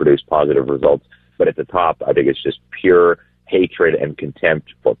is going to produce positive results. But at the top, I think it's just pure hatred and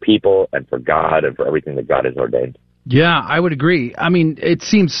contempt for people and for God and for everything that God has ordained. Yeah, I would agree. I mean, it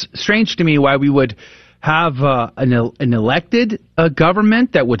seems strange to me why we would have an elected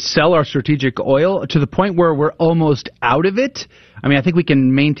government that would sell our strategic oil to the point where we're almost out of it. I mean, I think we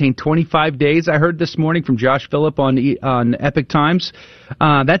can maintain 25 days. I heard this morning from Josh Phillip on Epic Times.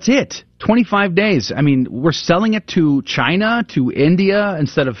 That's it. 25 days. I mean, we're selling it to China, to India,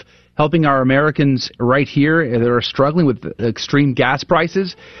 instead of helping our Americans right here that are struggling with extreme gas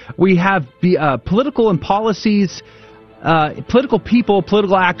prices. We have political and policies, political people,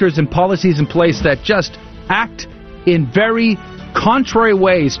 political actors, and policies in place that just act in very contrary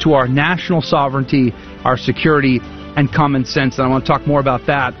ways to our national sovereignty, our security, and common sense. And I want to talk more about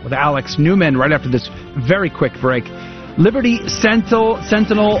that with Alex Newman right after this very quick break.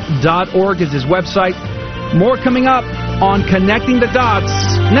 LibertySentinel.org is his website. More coming up on Connecting the Dots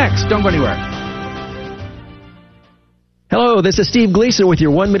next. Don't go anywhere. Hello, this is Steve Gleason with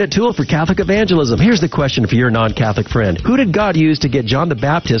your 1-minute tool for Catholic evangelism. Here's the question for your non-Catholic friend. Who did God use to get John the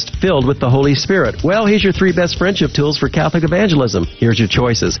Baptist filled with the Holy Spirit? Well, here's your 3 best friendship tools for Catholic evangelism. Here's your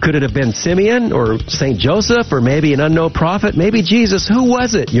choices. Could it have been Simeon or St. Joseph or maybe an unknown prophet? Maybe Jesus? Who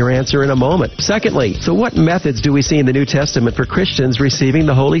was it? Your answer in a moment. Secondly, so what methods do we see in the New Testament for Christians receiving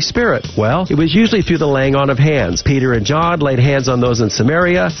the Holy Spirit? Well, it was usually through the laying on of hands. Peter and John laid hands on those in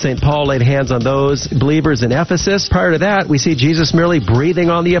Samaria. St. Paul laid hands on those believers in Ephesus. Prior to that, we see Jesus merely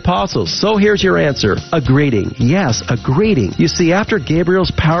breathing on the apostles. So here's your answer. A greeting. Yes, a greeting. You see, after Gabriel's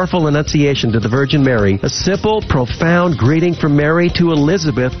powerful annunciation to the Virgin Mary, a simple, profound greeting from Mary to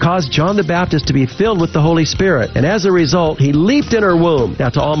Elizabeth caused John the Baptist to be filled with the Holy Spirit. And as a result, he leaped in her womb. Now,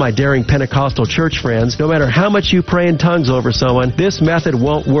 to all my daring Pentecostal church friends, no matter how much you pray in tongues over someone, this method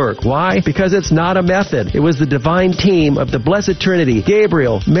won't work. Why? Because it's not a method. It was the divine team of the Blessed Trinity,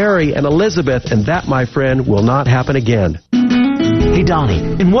 Gabriel, Mary, and Elizabeth, and that, my friend, will not happen again. Hey, Donnie,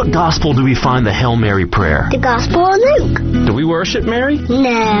 in what gospel do we find the Hail Mary prayer? The Gospel of Luke. Do we worship Mary?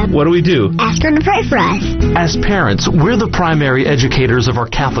 No. What do we do? Ask her to pray for us. As parents, we're the primary educators of our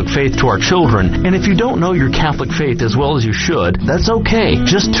Catholic faith to our children, and if you don't know your Catholic faith as well as you should, that's okay.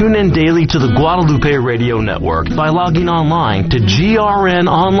 Just tune in daily to the Guadalupe Radio Network by logging online to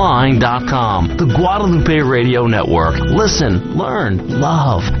grnonline.com. The Guadalupe Radio Network. Listen, learn,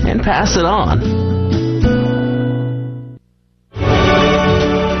 love, and pass it on.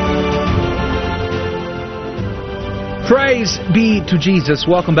 Praise be to Jesus.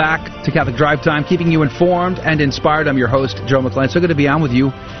 Welcome back to Catholic Drive Time, keeping you informed and inspired. I'm your host, Joe McClain. So good to be on with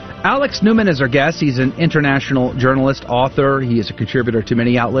you Alex Newman is our guest. He's an international journalist, author. He is a contributor to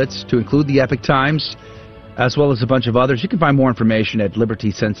many outlets, to include the Epoch Times, as well as a bunch of others. You can find more information at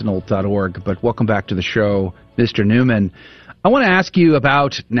libertysentinel.org. But welcome back to the show, Mr. Newman. I want to ask you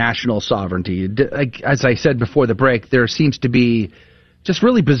about national sovereignty. As I said before the break, there seems to be just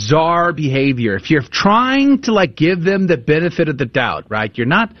really bizarre behavior. If you're trying to give them the benefit of the doubt, right?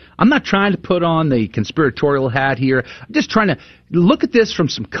 I'm not trying to put on the conspiratorial hat here. I'm just trying to look at this from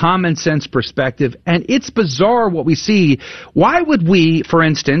some common sense perspective, and it's bizarre what we see. Why would we, for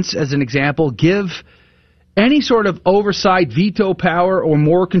instance, as an example, give any sort of oversight, veto power, or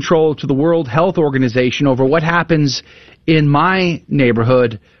more control to the World Health Organization over what happens in my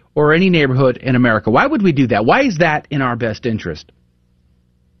neighborhood or any neighborhood in America? Why would we do that? Why is that in our best interest?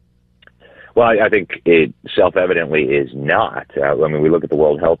 Well, I think it self-evidently is not. We look at the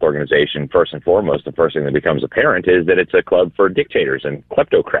World Health Organization, first and foremost, the first thing that becomes apparent is that it's a club for dictators and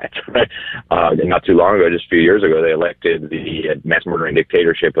kleptocrats, right? Not too long ago, just a few years ago, they elected the mass murdering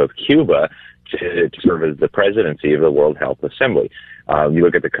dictatorship of Cuba to serve as the presidency of the World Health Assembly. You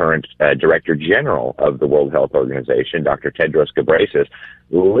look at the current Director General of the World Health Organization, Dr. Tedros Ghebreyesus,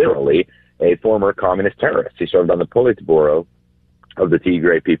 literally a former communist terrorist. He served on the Politburo of the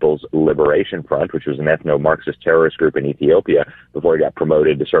Tigray People's Liberation Front, which was an ethno-Marxist terrorist group in Ethiopia, before he got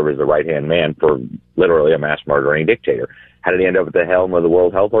promoted to serve as the right-hand man for literally a mass-murdering dictator. How did he end up at the helm of the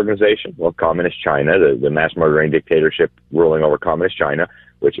World Health Organization? Well, Communist China, the mass-murdering dictatorship ruling over Communist China,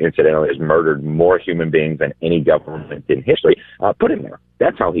 which incidentally has murdered more human beings than any government in history, put him there.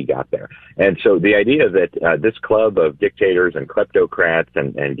 That's how he got there. And so the idea that this club of dictators and kleptocrats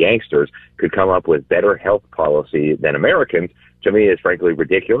and gangsters could come up with better health policy than Americans, to me, is frankly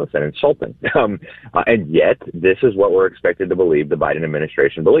ridiculous and insulting. And yet, this is what we're expected to believe the Biden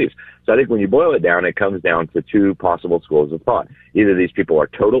administration believes. So I think when you boil it down, it comes down to two possible schools of thought. Either these people are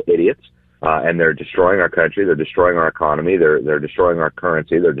total idiots, and they're destroying our country, they're destroying our economy, they're destroying our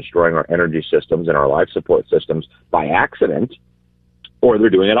currency, they're destroying our energy systems and our life support systems by accident, or they're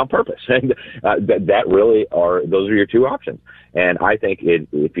doing it on purpose. And those are your two options. And I think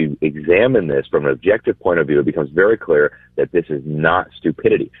if you examine this from an objective point of view, it becomes very clear that this is not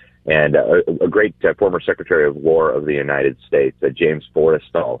stupidity. And a great former Secretary of War of the United States, James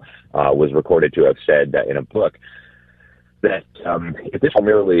Forrestal, was recorded to have said in a book that if this were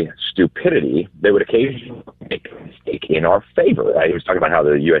merely stupidity, they would occasionally make a mistake in our favor. He was talking about how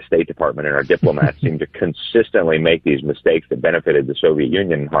the U.S. State Department and our diplomats seemed to consistently make these mistakes that benefited the Soviet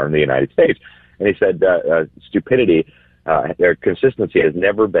Union and harmed the United States. And he said stupidity, their consistency has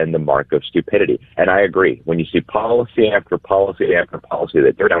never been the mark of stupidity. And I agree. When you see policy after policy after policy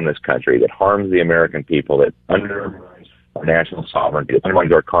that tear down this country, that harms the American people, that undermines our national sovereignty, that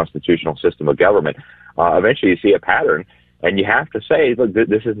undermines our constitutional system of government, eventually you see a pattern. And you have to say, look,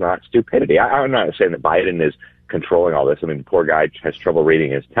 this is not stupidity. I'm not saying that Biden is controlling all this. I mean, the poor guy has trouble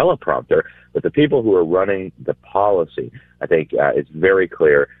reading his teleprompter. But the people who are running the policy, I think it's very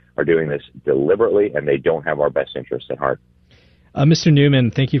clear, are doing this deliberately, and they don't have our best interests at heart. Mr.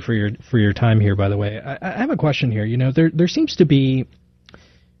 Newman, thank you for your time here, by the way. I have a question here. There seems to be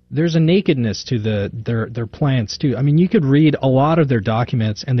there's a nakedness to their plans too. I mean, you could read a lot of their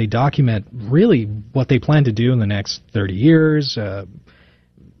documents, and they document really what they plan to do in the next 30 years.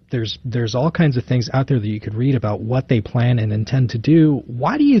 There's all kinds of things out there that you could read about what they plan and intend to do.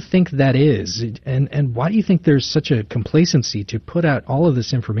 Why do you think that is? And why do you think there's such a complacency to put out all of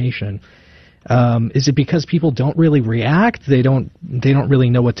this information? Is it because people don't really react? They don't really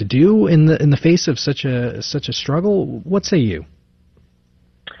know what to do in the face of such a struggle? What say you?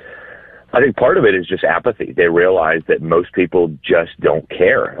 I think part of it is just apathy. They realize that most people just don't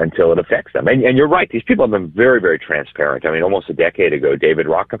care until it affects them. And you're right. These people have been very, very transparent. I mean, almost a decade ago, David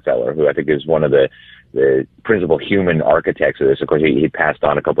Rockefeller, who I think is one of the principal human architects of this, of course, he passed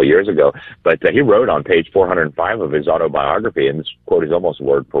on a couple of years ago, but he wrote on page 405 of his autobiography, and this quote is almost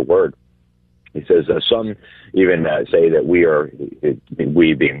word for word. He says, some even say that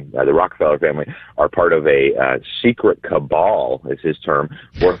we being the Rockefeller family, are part of a secret cabal, is his term,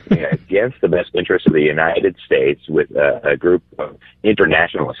 working against the best interests of the United States with a group of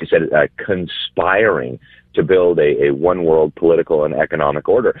internationalists. He said, conspiring to build a one-world political and economic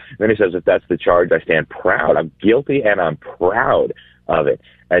order. And then he says, if that's the charge, I stand proud. I'm guilty and I'm proud of it.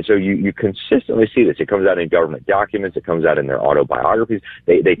 And so you consistently see this. It comes out in government documents. It comes out in their autobiographies.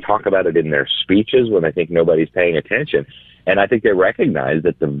 They talk about it in their speeches when they think nobody's paying attention. And I think they recognize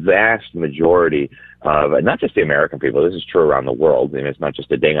that the vast majority of, not just the American people, this is true around the world, and it's not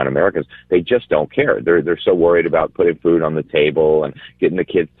just a ding on Americans, they just don't care. They're so worried about putting food on the table and getting the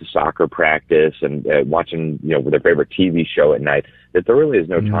kids to soccer practice and watching, their favorite TV show at night, that there really is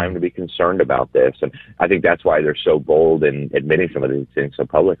no time to be concerned about this. And I think that's why they're so bold in admitting some of these things so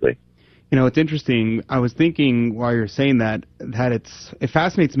publicly. It's interesting. I was thinking while you're saying that it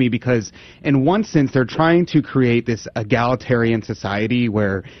fascinates me because in one sense they're trying to create this egalitarian society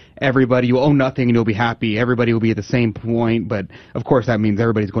where everybody will own nothing and you'll be happy. Everybody will be at the same point, but of course that means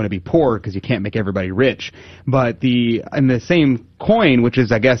everybody's going to be poor because you can't make everybody rich. But in the same coin, which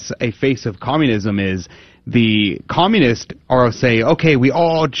is I guess a face of communism, is the communists are say, okay, we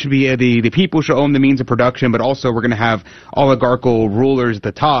all should be the people should own the means of production, but also we're going to have oligarchical rulers at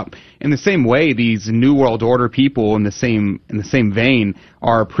the top. In the same way, these New World Order people in the same vein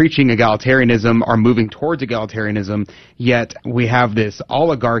are preaching egalitarianism, are moving towards egalitarianism, yet we have this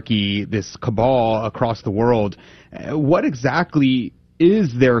oligarchy, this cabal across the world. What exactly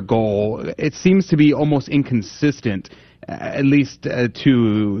is their goal? It seems to be almost inconsistent, at least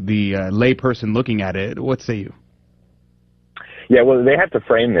to the layperson looking at it. What say you? Yeah, well, they have to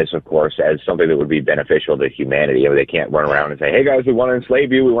frame this, of course, as something that would be beneficial to humanity. They can't run around and say, hey, guys, we want to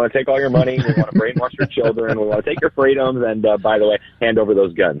enslave you, we want to take all your money, we want to brainwash your children, we want to take your freedoms, and, by the way, hand over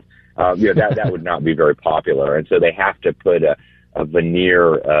those guns. That would not be very popular. And so they have to put a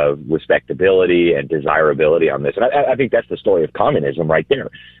veneer of respectability and desirability on this. And I think that's the story of communism right there.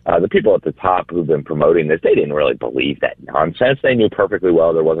 The people at the top who've been promoting this, they didn't really believe that nonsense. They knew perfectly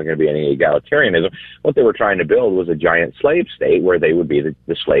well there wasn't going to be any egalitarianism. What they were trying to build was a giant slave state where they would be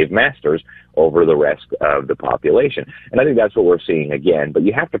the slave masters over the rest of the population. And I think that's what we're seeing again. But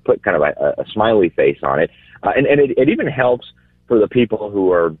you have to put kind of a smiley face on it. And it even helps for the people who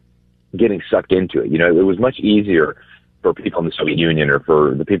are getting sucked into it. It was much easier for people in the Soviet Union or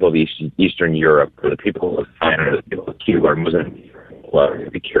for the people of Eastern Europe, or the people of China, or the people of Cuba, or Mozambique, or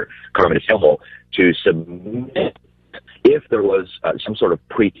the communist symbol to submit if there was some sort of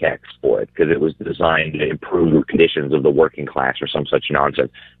pretext for it, because it was designed to improve the conditions of the working class or some such nonsense.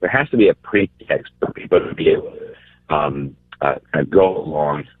 There has to be a pretext for people to be able to kind of go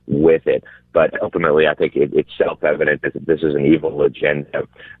along with it. But ultimately, I think it's self-evident that this is an evil agenda.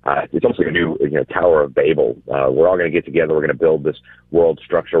 It's also a new Tower of Babel. We're all going to get together. We're going to build this world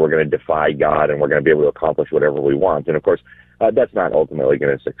structure. We're going to defy God, and we're going to be able to accomplish whatever we want. And, of course, that's not ultimately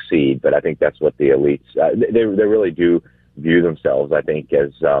going to succeed. But I think that's what the elites, they really do view themselves, I think,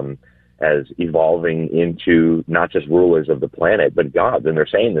 as evolving into not just rulers of the planet, but gods. And they're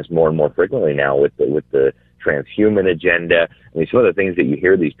saying this more and more frequently now with the transhuman agenda. I mean, some of the things that you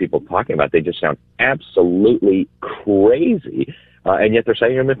hear these people talking about, they just sound absolutely crazy, and yet they're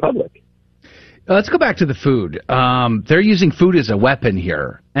saying them in public. Let's go back to the food. They're using food as a weapon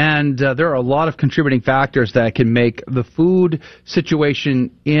here, and there are a lot of contributing factors that can make the food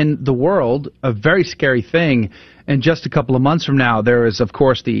situation in the world a very scary thing. And just a couple of months from now, there is, of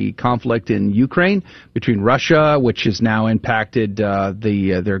course, the conflict in Ukraine between Russia, which has now impacted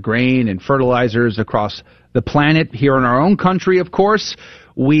their grain and fertilizers across the planet. Here in our own country, of course,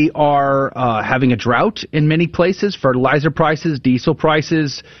 we are having a drought in many places. Fertilizer prices, diesel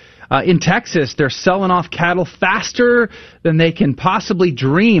prices. In Texas, they're selling off cattle faster than they can possibly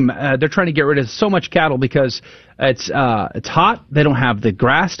dream. They're trying to get rid of so much cattle because it's hot. They don't have the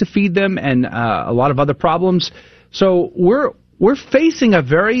grass to feed them, and a lot of other problems. So we're facing a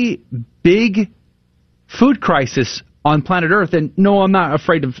very big food crisis on planet Earth. And no, I'm not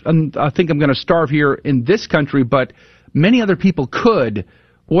afraid of. I think I'm going to starve here in this country, but many other people could.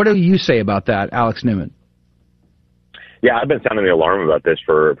 What do you say about that, Alex Newman? Yeah, I've been sounding the alarm about this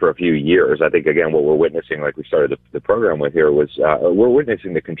for a few years. I think, again, what we're witnessing, like we started the program with here, was we're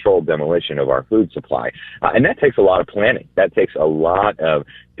witnessing the controlled demolition of our food supply. And that takes a lot of planning. That takes a lot of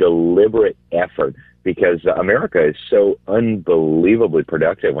deliberate effort, because America is so unbelievably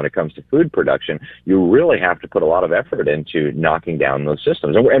productive when it comes to food production. You really have to put a lot of effort into knocking down those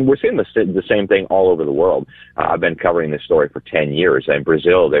systems. And we're seeing the same thing all over the world. I've been covering this story for 10 years. In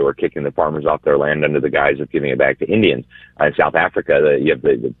Brazil, they were kicking the farmers off their land under the guise of giving it back to Indians. In South Africa, you have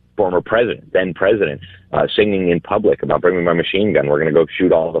the former president, then president, singing in public about bring me my machine gun. We're going to go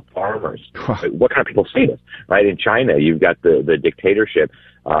shoot all the farmers. What kind of people say this? Right? In China, you've got the dictatorship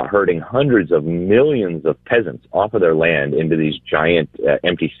herding hundreds of millions of peasants off of their land into these giant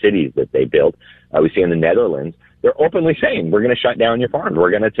empty cities that they built. We see in the Netherlands, they're openly saying, we're going to shut down your farms.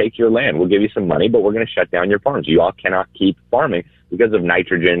 We're going to take your land. We'll give you some money, but we're going to shut down your farms. You all cannot keep farming because of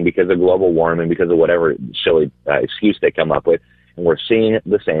nitrogen, because of global warming, because of whatever silly excuse they come up with. And we're seeing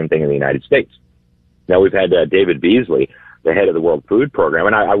the same thing in the United States. Now, we've had David Beasley the head of the World Food Program,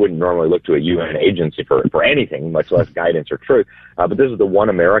 and I wouldn't normally look to a UN agency for anything, much less guidance or truth, but this is the one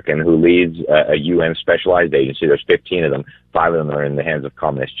American who leads a UN specialized agency. There's 15 of them. 5 of them are in the hands of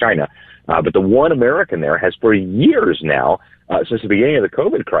communist China. But the one American there has for years now, since the beginning of the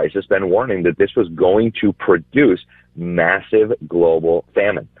COVID crisis, been warning that this was going to produce massive global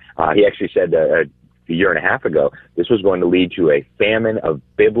famine. He actually said a year and a half ago, this was going to lead to a famine of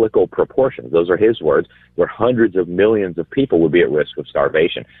biblical proportions. Those are his words, where hundreds of millions of people would be at risk of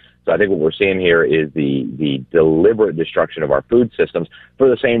starvation. So I think what we're seeing here is the deliberate destruction of our food systems for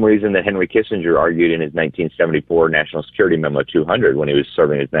the same reason that Henry Kissinger argued in his 1974 National Security Memo 200 when he was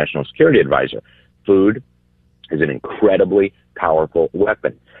serving as National Security Advisor. Food is an incredibly powerful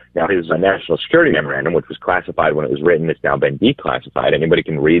weapon. Now, his National Security Memorandum, which was classified when it was written, it's now been declassified. Anybody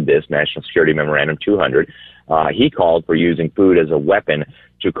can read this, National Security Memorandum 200. He called for using food as a weapon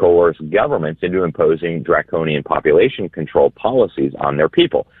to coerce governments into imposing draconian population control policies on their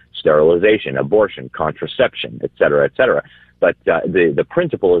people. Sterilization, abortion, contraception, et cetera, et cetera. But the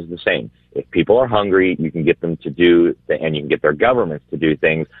principle is the same. If people are hungry, you can get them to do, and you can get their governments to do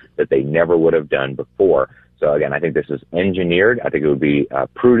things that they never would have done before. So again, I think this is engineered. I think it would be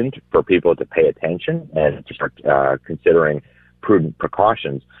prudent for people to pay attention and to start considering prudent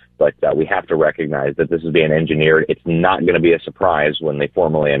precautions. But we have to recognize that this is being engineered. It's not going to be a surprise when they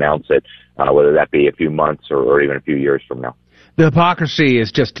formally announce it, whether that be a few months or even a few years from now. The hypocrisy is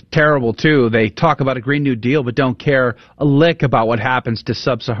just terrible, too. They talk about a Green New Deal but don't care a lick about what happens to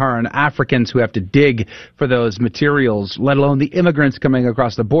sub-Saharan Africans who have to dig for those materials, let alone the immigrants coming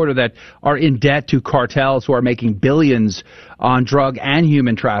across the border that are in debt to cartels who are making billions on drug and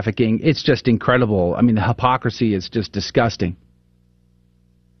human trafficking. It's just incredible. I mean, the hypocrisy is just disgusting.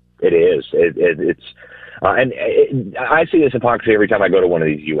 It is. I see this hypocrisy every time I go to one of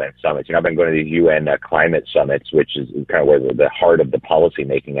these UN summits. You know, I've been going to these UN climate summits, which is kind of where the heart of the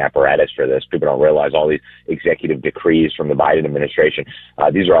policy-making apparatus for this. People don't realize all these executive decrees from the Biden administration.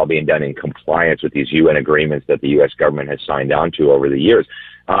 These are all being done in compliance with these UN agreements that the U.S. government has signed on to over the years.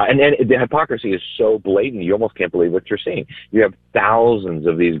 And the hypocrisy is so blatant, you almost can't believe what you're seeing. You have thousands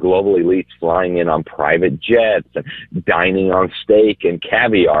of these global elites flying in on private jets and dining on steak and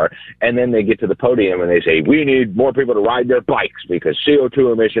caviar, and then they get to the podium and they say, we need more people to ride their bikes because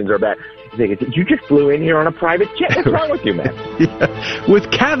CO2 emissions are bad. You just flew in here on a private jet. What's wrong with you, man? Yeah.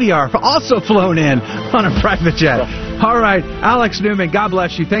 With caviar, also flown in on a private jet. All right, Alex Newman, God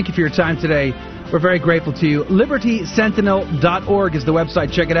bless you. Thank you for your time today. We're very grateful to you. LibertySentinel.org is the website.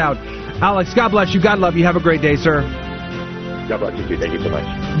 Check it out. Alex, God bless you. God love you. Have a great day, sir. God bless you, too. Thank you so much.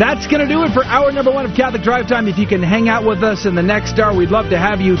 That's going to do it for hour number 1 of Catholic Drive Time. If you can hang out with us in the next hour, we'd love to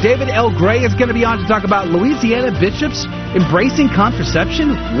have you. David L. Gray is going to be on to talk about Louisiana bishops embracing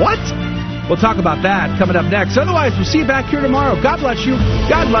contraception. What? We'll talk about that coming up next. Otherwise, we'll see you back here tomorrow. God bless you.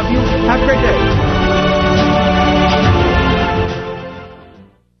 God love you. Have a great day.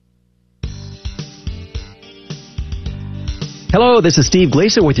 Hello, this is Steve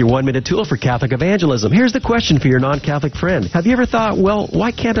Gleason with your 1-minute tool for Catholic evangelism. Here's the question for your non-Catholic friend. Have you ever thought, well,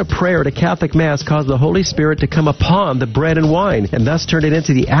 why can't a prayer at a Catholic Mass cause the Holy Spirit to come upon the bread and wine and thus turn it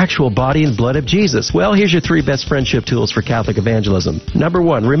into the actual body and blood of Jesus? Well, here's your 3 best friendship tools for Catholic evangelism. Number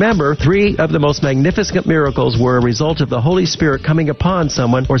 1, remember, 3 of the most magnificent miracles were a result of the Holy Spirit coming upon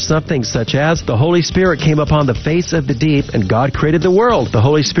someone or something, such as the Holy Spirit came upon the face of the deep and God created the world. The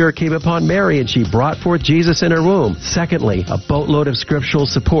Holy Spirit came upon Mary and she brought forth Jesus in her womb. Secondly, a boatload of scriptural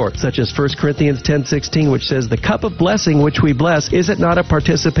support, such as 1 Corinthians 10:16, which says, the cup of blessing which we bless, is it not a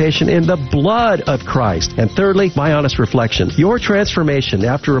participation in the blood of Christ? And thirdly, my honest reflection. Your transformation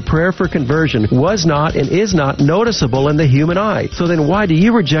after a prayer for conversion was not and is not noticeable in the human eye. So then why do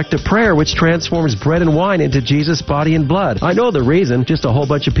you reject a prayer which transforms bread and wine into Jesus' body and blood? I know the reason, just a whole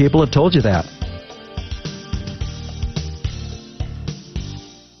bunch of people have told you that.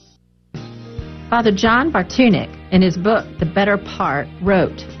 Father John Bartunek, in his book, The Better Part,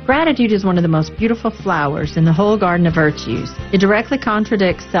 wrote, gratitude is one of the most beautiful flowers in the whole garden of virtues. It directly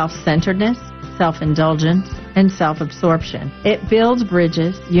contradicts self-centeredness, self-indulgence, and self-absorption. It builds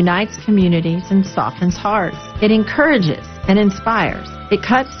bridges, unites communities, and softens hearts. It encourages and inspires. It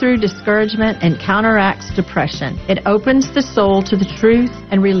cuts through discouragement and counteracts depression. It opens the soul to the truth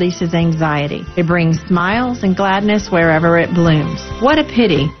and releases anxiety. It brings smiles and gladness wherever it blooms. What a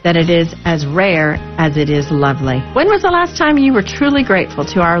pity that it is as rare as it is lovely. When was the last time you were truly grateful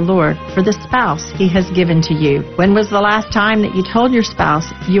to our Lord for the spouse He has given to you? When was the last time that you told your spouse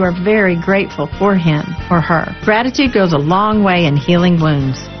you are very grateful for him or her? Gratitude goes a long way in healing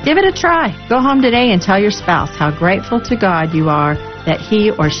wounds. Give it a try. Go home today and tell your spouse how grateful to God you are that he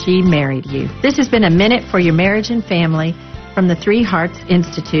or she married you. This has been A Minute for Your Marriage and Family, from the Three Hearts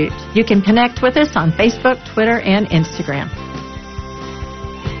Institute. You can connect with us on Facebook, Twitter, and Instagram.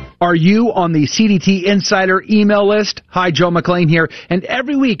 Are you on the CDT Insider email list? Hi, Joe McClain here. And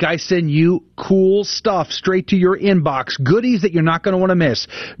every week I send you cool stuff straight to your inbox, goodies that you're not going to want to miss.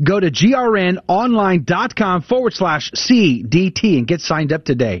 Go to grnonline.com/CDT and get signed up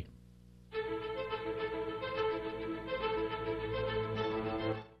today.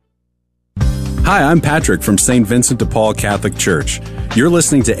 Hi, I'm Patrick from St. Vincent de Paul Catholic Church. You're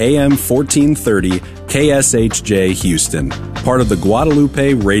listening to AM 1430 KSHJ Houston, part of the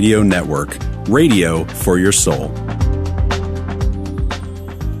Guadalupe Radio Network. Radio for your soul.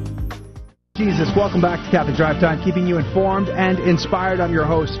 Jesus, welcome back to Catholic Drive Time, keeping you informed and inspired. I'm your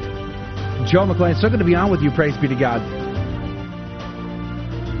host, Joe McClain. So good to be on with you, praise be to God.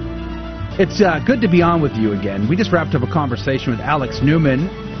 It's good to be on with you again. We just wrapped up a conversation with Alex Newman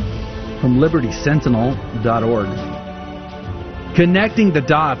from LibertySentinel.org, connecting the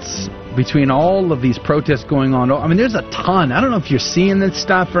dots between all of these protests going on. I mean, there's a ton. I don't know if you're seeing this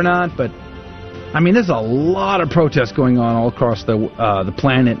stuff or not, but I mean, there's a lot of protests going on all across the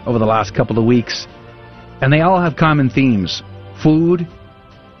planet over the last couple of weeks, and they all have common themes: food,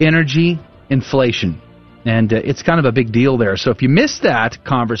 energy, inflation, and it's kind of a big deal there. So if you missed that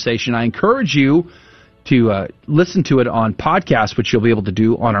conversation, I encourage you to listen to it on podcast, which you'll be able to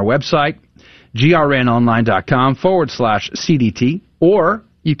do on our website, grnonline.com/CDT, or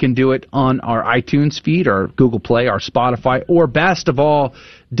you can do it on our iTunes feed, or Google Play, or Spotify, or best of all,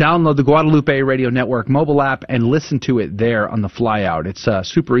 download the Guadalupe Radio Network mobile app and listen to it there on the fly out. It's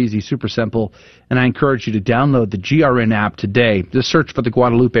super easy, super simple, and I encourage you to download the GRN app today. Just search for the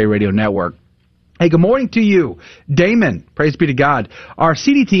Guadalupe Radio Network. Hey, good morning to you, Damon. Praise be to God. Our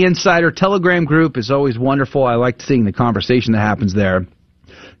CDT Insider Telegram group is always wonderful. I like seeing the conversation that happens there.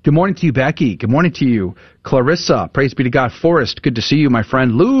 Good morning to you, Becky. Good morning to you, Clarissa. Praise be to God. Forrest, good to see you, my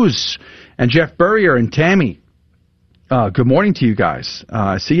friend. Luz and Jeff Burrier and Tammy. Good morning to you guys.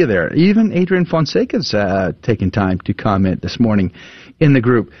 I see you there. Even Adrian Fonseca's taking time to comment this morning in the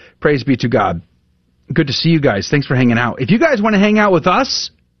group. Praise be to God. Good to see you guys. Thanks for hanging out. If you guys want to hang out with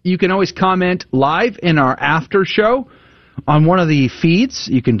us, you can always comment live in our after show on one of the feeds.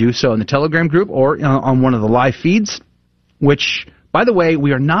 You can do so in the Telegram group or on one of the live feeds, which, by the way,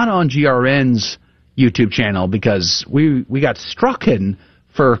 we are not on GRN's YouTube channel because we got struck in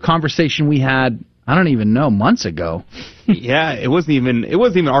for a conversation we had, I don't even know, months ago. Yeah, it wasn't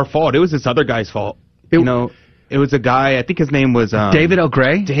even our fault. It was this other guy's fault. It was a guy, I think his name was David L.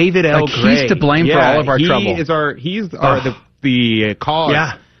 Gray. David L. Gray. He's to blame for all of our trouble. He's the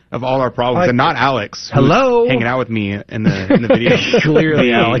cause of all our problems, and not Alex. Hello, hanging out with me in the video.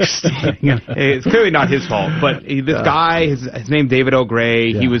 Clearly, Alex. It's clearly not his fault, but this guy, his name David L.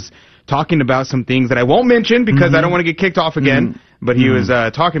 Gray. He was talking about some things that I won't mention because I don't want to get kicked off again. But he was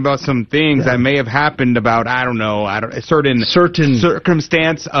talking about some things that may have happened about, a certain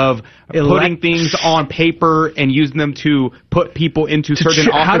circumstance of putting things on paper and using them to put people into certain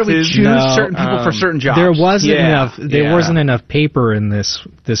offices. How do we choose certain people for certain jobs? There wasn't enough. There wasn't enough paper in this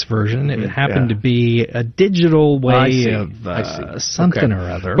version. It happened to be a digital way of something or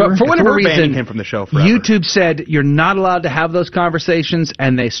other. But for whatever reason, him from the show forever. YouTube said you're not allowed to have those conversations,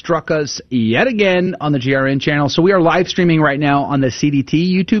 and they struck us yet again on the GRN channel. So we are live streaming right now on the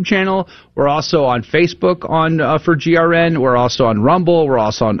CDT YouTube channel. We're also on Facebook for GRN. We're also on Rumble. We're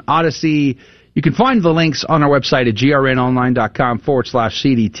also on Odyssey. You can find the links on our website at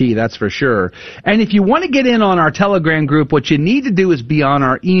grnonline.com/CDT, that's for sure. And if you want to get in on our Telegram group, what you need to do is be on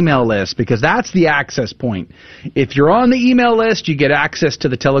our email list, because that's the access point. If you're on the email list, you get access to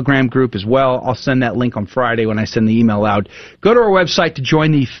the Telegram group as well. I'll send that link on Friday when I send the email out. Go to our website to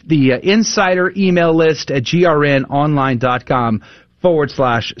join the insider email list at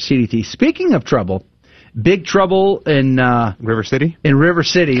grnonline.com/CDT. Speaking of trouble, big trouble in River City? In River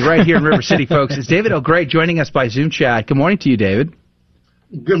City, right here in River City, folks. It's David O'Gray joining us by Zoom chat. Good morning to you, David.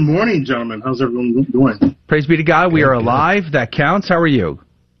 Good morning, gentlemen. How's everyone doing? Praise be to God. We are alive. That counts. How are you?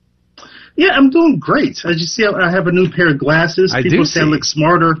 Yeah, I'm doing great. As you see, I have a new pair of glasses. People say I look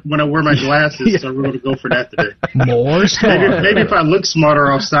smarter when I wear my glasses, so we're going to go for that today. More smart. Maybe if I look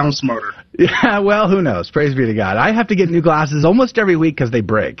smarter, I'll sound smarter. Yeah, well, who knows? Praise be to God. I have to get new glasses almost every week because they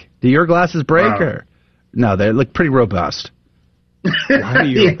break. Do your glasses break? Or no, they look pretty robust. Why do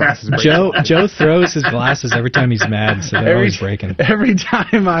your glasses break? Joe throws his glasses every time he's mad, so they're always breaking. Every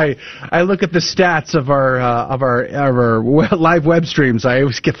time I look at the stats of our live web streams, I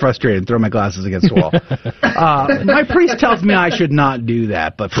always get frustrated and throw my glasses against the wall. My priest tells me I should not do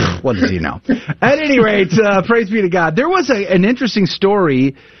that, but what does he know? At any rate, praise be to God. There was an interesting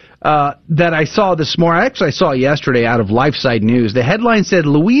story that I saw this morning. Actually, I saw it yesterday out of LifeSite News. The headline said,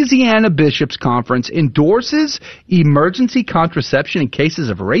 Louisiana Bishops' Conference endorses emergency contraception in cases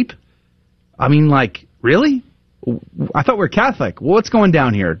of rape. I mean, like, really? I thought we were Catholic. Well, what's going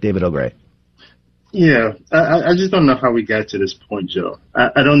down here, David O'Gray? Yeah, I just don't know how we got to this point, Joe.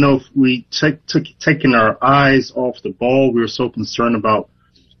 I don't know if we taking our eyes off the ball. We were so concerned about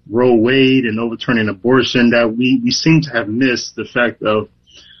Roe Wade and overturning abortion that we seem to have missed the fact of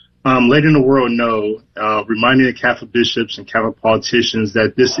letting the world know, reminding the Catholic bishops and Catholic politicians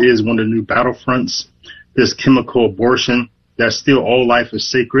that this is one of the new battlefronts, this chemical abortion, that still all life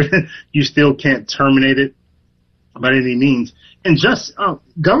is sacred. You still can't terminate it by any means. And just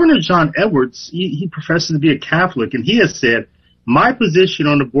Governor John Edwards, he professes to be a Catholic, and he has said, my position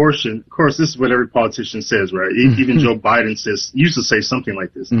on abortion, of course, this is what every politician says, right? Even Joe Biden used to say something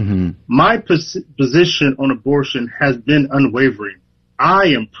like this. Mm-hmm. My position on abortion has been unwavering. I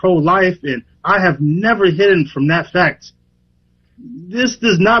am pro-life, and I have never hidden from that fact. This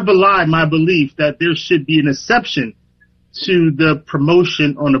does not belie my belief that there should be an exception to the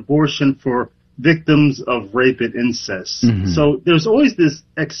promotion on abortion for victims of rape and incest. Mm-hmm. So there's always this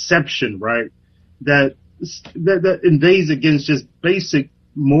exception, right, that invades against just basic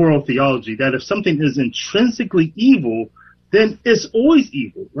moral theology, that if something is intrinsically evil, then it's always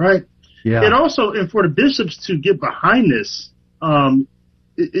evil, right? Yeah. It also, and for the bishops to get behind this,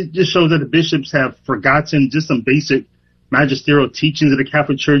 it just shows that the bishops have forgotten just some basic magisterial teachings of the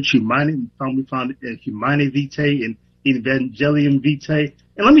Catholic Church, we found in Humanae Vitae and Evangelium Vitae.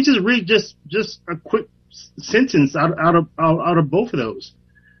 And let me just read just a quick sentence out of both of those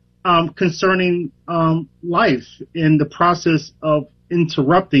concerning life in the process of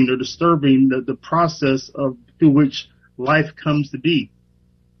interrupting or disturbing the process through which life comes to be.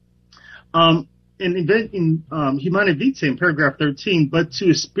 In Humanae Vitae, in paragraph 13, but to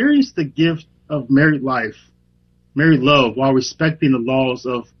experience the gift of married life, married love, while respecting the laws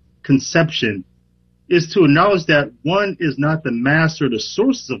of conception, is to acknowledge that one is not the master of the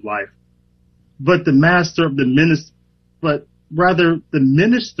sources of life, but the master of the minister, but rather the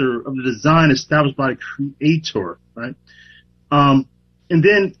minister of the design established by the Creator, right? And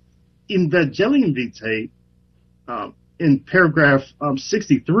then in Evangelium Vitae, in paragraph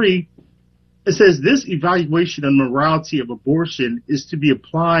 63, it says this evaluation of morality of abortion is to be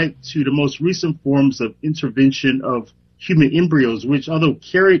applied to the most recent forms of intervention of human embryos, which, although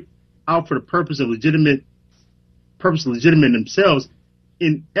carried out for the purpose legitimate themselves,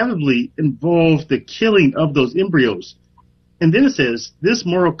 inevitably involve the killing of those embryos. And then it says this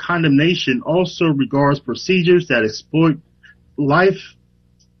moral condemnation also regards procedures that exploit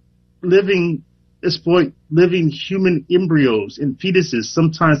living human embryos and fetuses,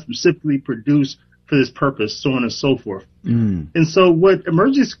 sometimes specifically produced for this purpose, so on and so forth. Mm. And so what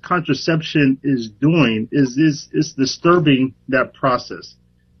emergency contraception is doing is disturbing that process.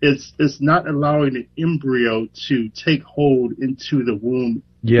 It's not allowing the embryo to take hold into the womb,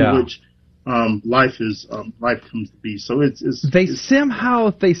 in which life comes to be. So they somehow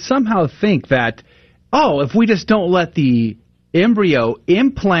think that, if we just don't let the embryo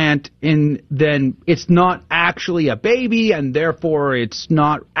implant in, then it's not actually a baby, and therefore it's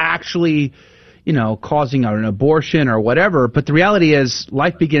not actually, causing an abortion or whatever. But the reality is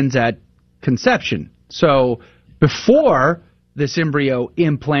life begins at conception. So before this embryo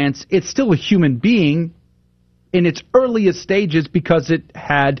implants, it's still a human being in its earliest stages because it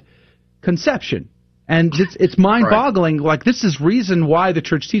had conception. And it's mind-boggling. Right. Like, this is reason why the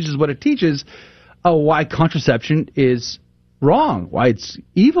church teaches what it teaches, why contraception is wrong, why it's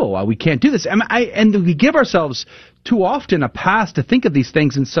evil, why we can't do this. And we give ourselves too often a pass to think of these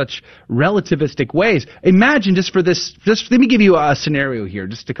things in such relativistic ways. Imagine, let me give you a scenario here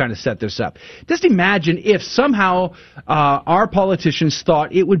just to kind of set this up. Just imagine if somehow our politicians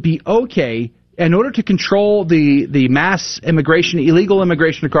thought it would be okay, in order to control the mass immigration, illegal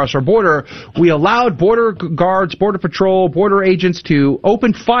immigration across our border, we allowed border guards, border patrol, border agents to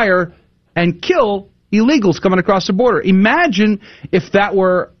open fire and kill illegals coming across the border. Imagine if that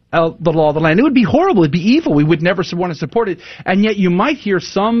were the law of the land. It would be horrible. It would be evil. We would never want to support it. And yet you might hear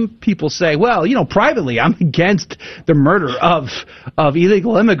some people say, well, privately, I'm against the murder of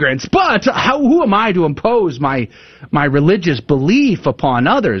illegal immigrants, but who am I to impose my religious belief upon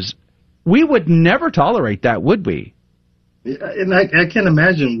others? We would never tolerate that, would we? And I can't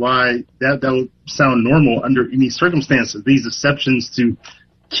imagine why that would sound normal under any circumstances, these exceptions to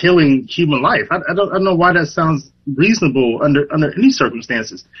killing human life. I don't know why that sounds reasonable under any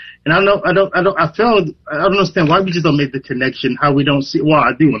circumstances. And I don't understand why we just don't make the connection, how we don't see. Well,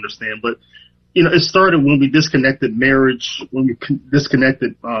 I do understand, but it started when we disconnected marriage,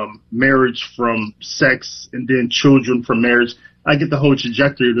 marriage from sex, and then children from marriage. I get the whole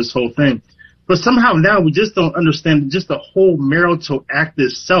trajectory of this whole thing. But somehow now we just don't understand just the whole marital act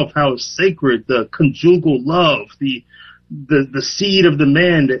itself, how it's sacred, the conjugal love, the seed of the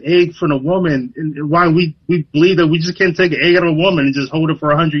man, the egg from the woman, and why we believe that we just can't take an egg out of a woman and just hold it for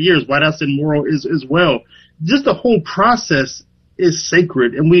 100 years, why that's immoral as well. Just the whole process is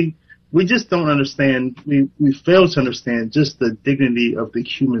sacred, and we just don't understand, we fail to understand just the dignity of the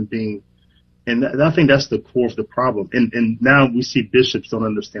human being. And I think that's the core of the problem. And now we see bishops don't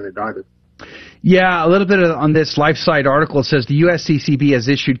understand it either. Yeah, a little bit on this LifeSite article. It says the USCCB has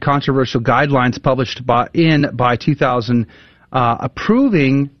issued controversial guidelines published by 2000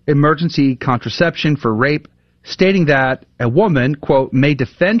 approving emergency contraception for rape, stating that a woman, quote, may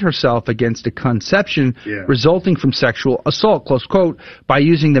defend herself against a conception resulting from sexual assault, close quote, by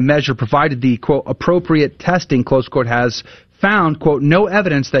using the measure provided the, quote, appropriate testing, close quote, has found, quote, no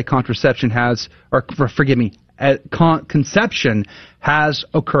evidence that contraception has, or forgive me, conception has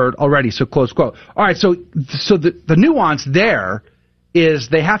occurred already, so close quote. All right, so the nuance there is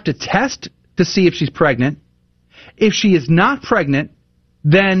they have to test to see if she's pregnant. If she is not pregnant,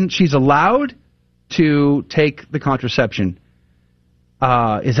 then she's allowed to take the contraception.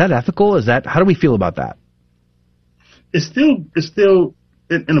 Is that ethical? How do we feel about that? It's still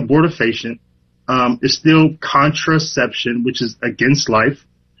an abortifacient. It's still contraception, which is against life.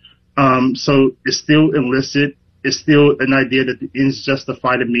 So it's still illicit. It's still an idea that the ends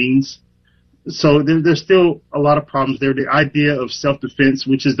justify the means. So there's still a lot of problems there. The idea of self-defense,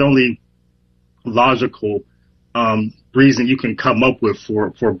 which is the only logical reason you can come up with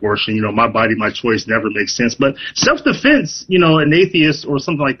for abortion. My body, my choice never makes sense. But self-defense, an atheist or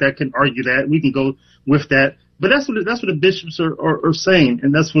something like that can argue that. We can go with that. But that's what the bishops are saying.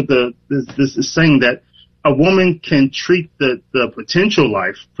 And that's what this is saying, that a woman can treat the potential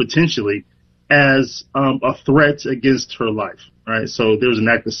life, potentially, as a threat against her life, right? So there's an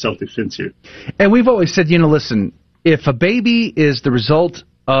act of self-defense here. And we've always said, listen, if a baby is the result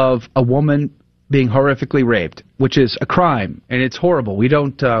of a woman being horrifically raped, which is a crime, and it's horrible, we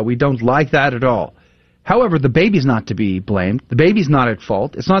don't like that at all. However, the baby's not to be blamed. The baby's not at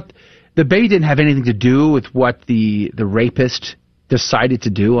fault. The baby didn't have anything to do with what the rapist decided to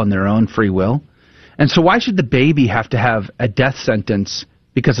do on their own free will. And so why should the baby have to have a death sentence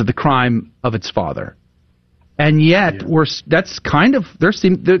because of the crime of its father? And yet,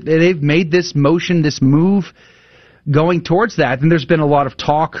 they've made this motion, this move, going towards that. And there's been a lot of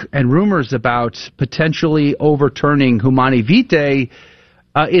talk and rumors about potentially overturning Humanae Vitae.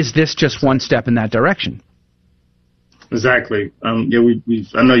 Is this just one step in that direction? Exactly. I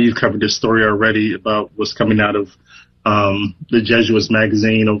know you've covered this story already about what's coming out of the Jesuits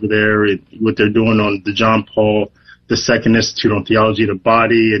magazine over there, and what they're doing on the John Paul II Institute on Theology of the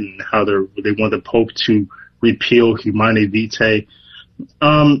Body, and how they want the Pope to repeal Humanae Vitae.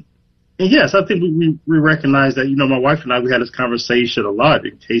 And yes, I think we recognize that. My wife and I, we had this conversation a lot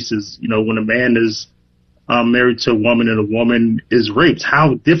in cases, when a man is married to a woman and a woman is raped,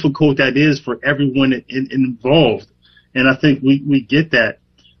 how difficult that is for everyone involved. And I think we get that.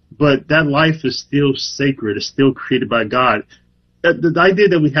 But that life is still sacred. It's still created by God. The idea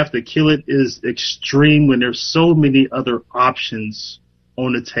that we have to kill it is extreme when there's so many other options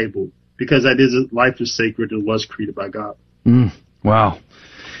on the table, because life is sacred and was created by God. Wow.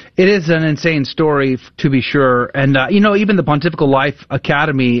 It is an insane story, to be sure. And, even the Pontifical Life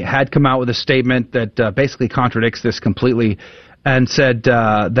Academy had come out with a statement that basically contradicts this completely, and said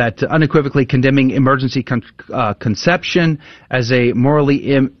that unequivocally condemning emergency conception as a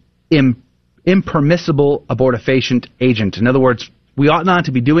morally impermissible abortifacient agent. In other words, we ought not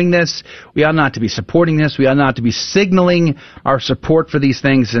to be doing this. We ought not to be supporting this. We ought not to be signaling our support for these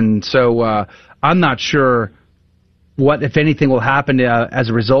things. And so I'm not sure what, if anything, will happen as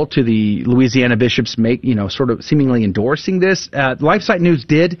a result to the Louisiana bishops sort of seemingly endorsing this. LifeSite News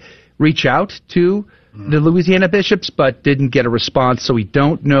did reach out to the Louisiana bishops, but didn't get a response. So we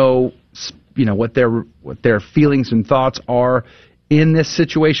don't know, what their feelings and thoughts are in this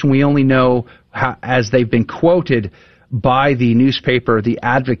situation. We only know as they've been quoted by the newspaper, The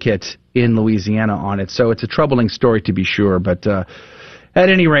Advocate in Louisiana, on it. So it's a troubling story, to be sure. But at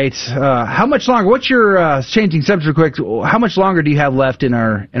any rate, how much longer? What's your changing subject quick? How much longer do you have left in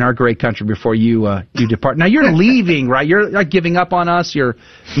our great country before you depart? Now you're leaving, right? You're not giving up on us. You're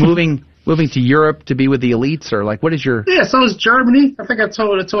moving to Europe to be with the elites, or what is your? Yeah, so it's Germany. I think I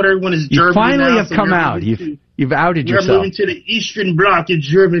told everyone it's Germany. You finally now, have come out. You've outed yourself. You're moving to the Eastern Bloc in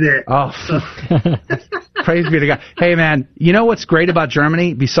Germany. Oh, praise be to God. Hey, man, you know what's great about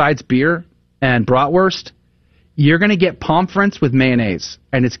Germany besides beer? and bratwurst, you're going to get pommes frites with mayonnaise,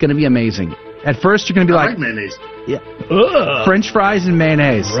 and it's going to be amazing. At first, you're going to be like mayonnaise. Yeah, French fries and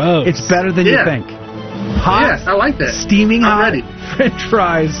mayonnaise. Gross. It's better than you think. Hot, I like that. Steaming hot ready. French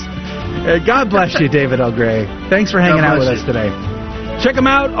fries. God bless you, David L. Gray. Thanks for hanging out with us today. Check him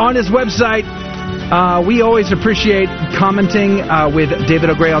out on his website. We always appreciate commenting with David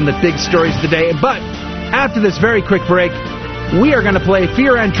L. Gray on the big stories of the day. But after this very quick break, we are going to play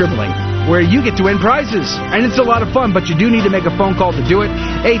Fear and Trembling, where you get to win prizes. And it's a lot of fun, but you do need to make a phone call to do it.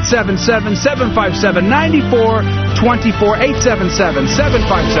 877-757-9424.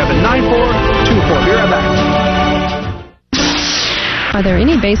 877-757-9424. Be right back. Are there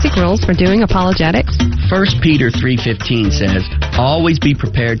any basic rules for doing apologetics? 1 Peter 3:15 says, always be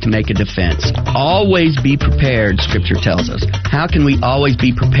prepared to make a defense. Always be prepared, Scripture tells us. How can we always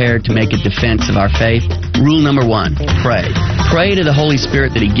be prepared to make a defense of our faith? Rule number 1, pray. Pray to the Holy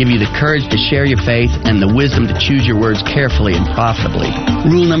Spirit that He give you the courage to share your faith and the wisdom to choose your words carefully and profitably.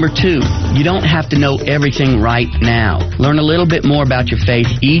 Rule number 2, you don't have to know everything right now. Learn a little bit more about your faith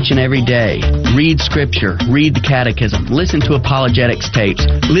each and every day. Read Scripture, read the Catechism, listen to apologetics tapes,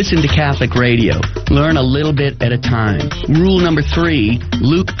 listen to Catholic radio. Learn a little bit at a time. Rule number 3,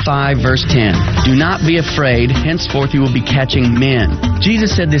 Luke 5 verse 10. Do not be afraid, henceforth you will be catching men. Jesus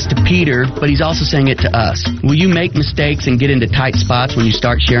said this to Peter, but He's also saying it to us. Will you make mistakes and get into tight spots when you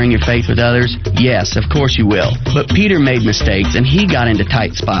start sharing your faith with others? Yes, of course you will. But Peter made mistakes and he got into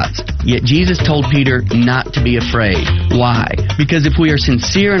tight spots. Yet Jesus told Peter not to be afraid. Why? Because if we are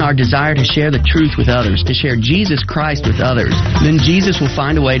sincere in our desire to share the truth with others, to share Jesus Christ with others, then Jesus will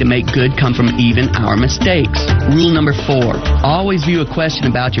find a way to make good come from even our mistakes. Rule number 4, always view a question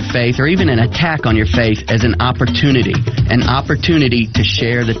about your faith or even an attack on your faith as an opportunity to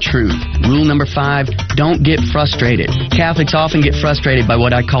share the truth. Rule number 5, don't get frustrated. Catholics often get frustrated by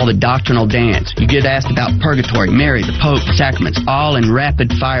what I call the doctrinal dance. You get asked about purgatory, Mary, the Pope, the sacraments, all in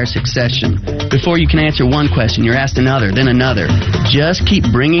rapid fire succession. Before you can answer one question, you're asked another, then another. Just keep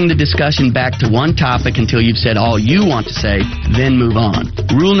bringing the discussion back to one topic until you've said all you want to say, then move on.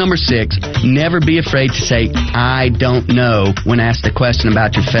 Rule number 6, never be afraid to say, I don't know, when asked a question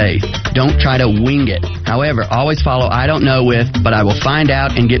about your faith. Don't try to wing it. However, always follow I don't know with, but I will find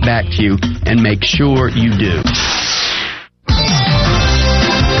out and get back to you, and make sure you do.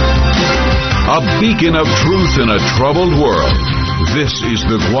 A beacon of truth in a troubled world. This is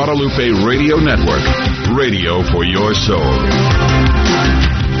the Guadalupe Radio Network, radio for your soul.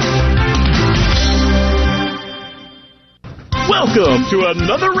 Welcome to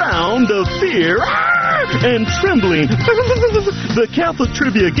another round of Fear and Trembling, the Catholic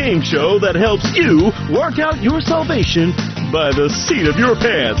trivia game show that helps you work out your salvation by the seat of your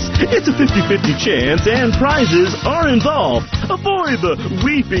pants. It's a 50-50 chance and prizes are involved. Avoid the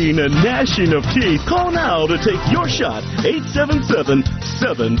weeping and gnashing of teeth. Call now to take your shot.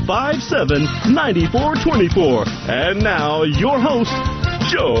 877-757-9424. And now, your host,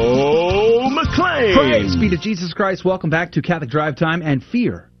 Joe McClain. Praise be to Jesus Christ. Welcome back to Catholic Drive Time and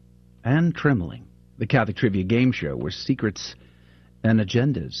Fear and Trembling, the Catholic Trivia Game Show where secrets and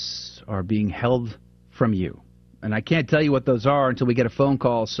agendas are being held from you. And I can't tell you what those are until we get a phone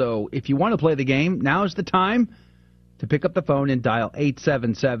call. So if you want to play the game, now is the time to pick up the phone and dial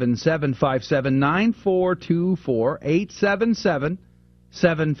 877-757-9424,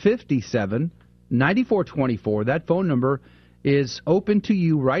 877-757-9424. That phone number is open to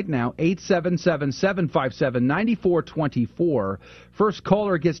you right now, 877-757-9424. First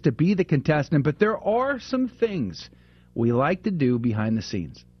caller gets to be the contestant, but there are some things we like to do behind the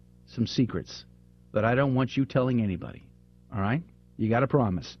scenes, some secrets that I don't want you telling anybody, all right? You got to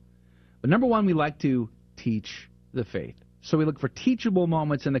promise. But number one, we like to teach the faith. So we look for teachable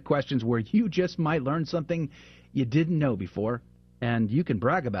moments in the questions where you just might learn something you didn't know before, and you can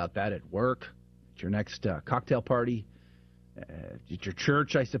brag about that at work, at your next cocktail party, at your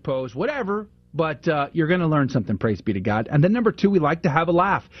church, I suppose, whatever, but you're going to learn something, praise be to God. And then number two, we like to have a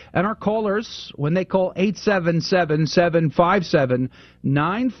laugh. And our callers, when they call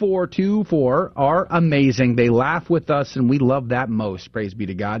 877-757-9424, are amazing. They laugh with us, and we love that most, praise be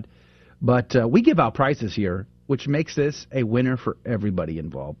to God. But we give out prizes here, which makes this a winner for everybody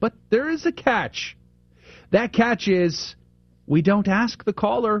involved. But there is a catch. That catch is we don't ask the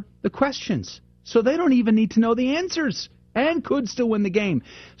caller the questions, so they don't even need to know the answers, and could still win the game.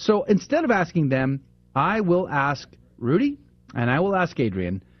 So instead of asking them, I will ask Rudy and I will ask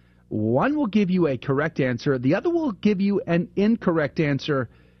Adrian. One will give you a correct answer. The other will give you an incorrect answer.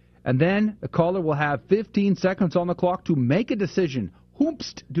 And then the caller will have 15 seconds on the clock to make a decision.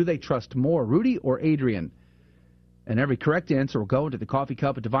 Whomst do they trust more, Rudy or Adrian? And every correct answer will go into the Coffee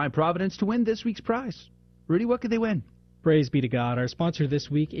Cup of Divine Providence to win this week's prize. Rudy, what could they win? Praise be to God. Our sponsor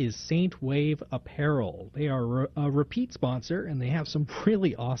this week is Saint Wave Apparel. They are a repeat sponsor, and they have some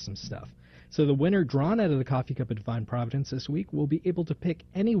really awesome stuff. So the winner drawn out of the Coffee Cup of Divine Providence this week will be able to pick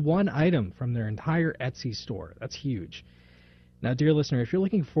any one item from their entire Etsy store. That's huge. Now, dear listener, if you're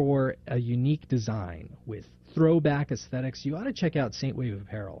looking for a unique design with throwback aesthetics, you ought to check out Saint Wave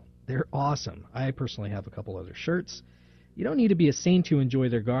Apparel. They're awesome. I personally have a couple other shirts. You don't need to be a saint to enjoy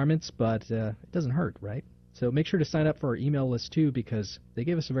their garments, but it doesn't hurt, right? So make sure to sign up for our email list, too, because they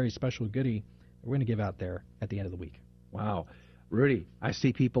gave us a very special goodie we're going to give out there at the end of the week. Wow. Rudy, I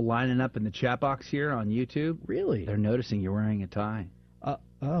see people lining up in the chat box here on YouTube. Really? They're noticing you're wearing a tie.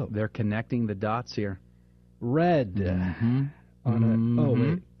 Oh. They're connecting the dots here. Red. Mm-hmm.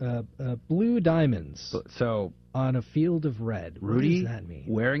 Blue diamonds. So on a field of red. Rudy, what does that mean?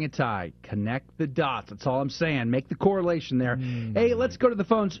 Wearing a tie. Connect the dots. That's all I'm saying. Make the correlation there. Hey, let's go to the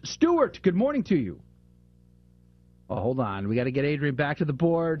phones. Stuart, good morning to you. Oh, hold on. We got to get Adrian back to the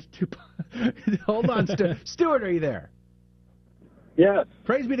board. Hold on, Stuart, are you there? Yes.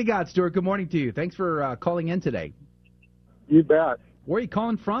 Praise be to God, Stuart. Good morning to you. Thanks for calling in today. You bet. Where are you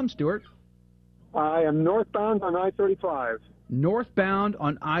calling from, Stuart? I am northbound on I-35. Northbound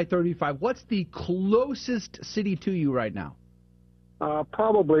on I-35. What's the closest city to you right now?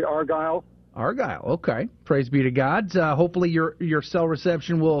 Probably Argyle. Argyle, okay. Praise be to God. Hopefully your cell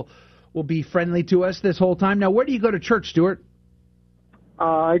reception will be friendly to us this whole time. Now, where do you go to church, Stuart?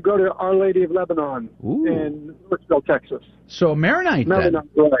 I go to Our Lady of Lebanon in Northville, Texas. So a Maronite, Maronite,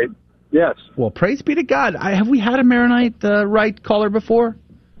 right. Yes. Well, praise be to God. Have we had a Maronite right caller before?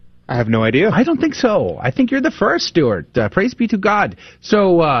 I have no idea. I don't think so. I think you're the first, Stuart. Praise be to God.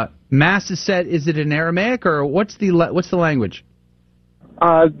 So Mass is said, is it in Aramaic or what's the language?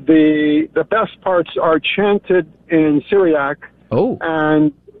 The best parts are chanted in Syriac. Oh.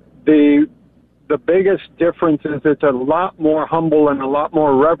 And the biggest difference is it's a lot more humble and a lot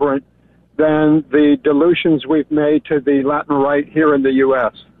more reverent than the dilutions we've made to the Latin Rite here in the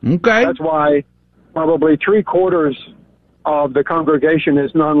U.S. Okay. That's why probably 3/4 of the congregation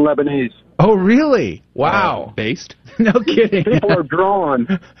is non-Lebanese. Oh, really? Wow. Based? No kidding. People are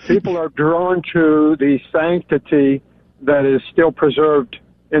drawn to the sanctity that is still preserved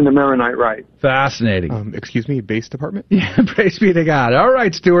in the Maronite Rite. Fascinating. Excuse me, base department? Yeah, praise be to God. All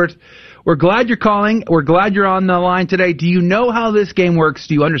right, Stuart. We're glad you're calling. We're glad you're on the line today. Do you know how this game works?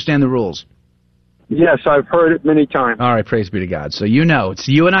 Do you understand the rules? Yes, I've heard it many times. All right, praise be to God. So you know. It's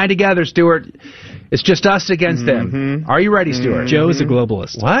you and I together, Stuart. It's just us against them. Are you ready, Stuart? Joe is a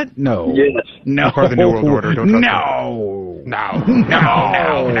globalist. What? No. Yes. No. Part of the New World Order. Don't trust No.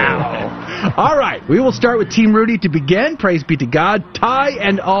 All right. We will start with Team Rudy to begin. Praise be to God. Ty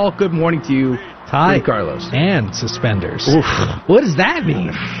and all, good morning to you. Ty. Carlos. And suspenders. Oof. What does that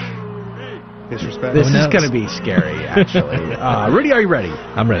mean? Disrespect. This is going to be scary, actually. Rudy, are you ready?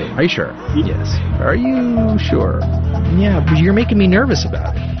 I'm ready. Are you sure? Yes. Are you sure? Yeah, but you're making me nervous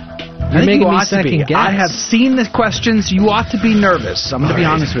about it. You're making me second guess. I have seen the questions. You ought to be nervous. I'm going to be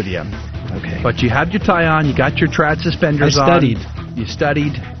honest with you. Okay. But you had your tie on. You got your trad suspenders on. I studied. You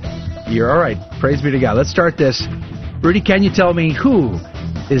studied. You're all right. Praise be to God. Let's start this. Rudy, can you tell me who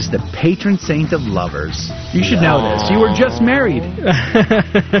is the patron saint of lovers? You should know this. You were just married.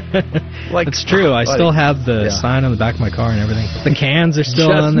 It's true. I still have the sign on the back of my car and everything. The cans are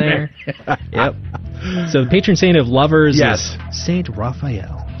still on there. Yep. So the patron saint of lovers is Saint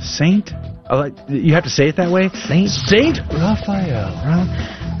Raphael. Saint? You have to say it that way? Saint Raphael.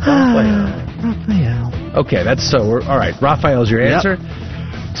 Raphael. Okay, that's so. All right, Raphael's your answer.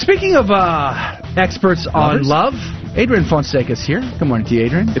 Speaking of experts on love, Adrian Fonseca is here. Good morning to you,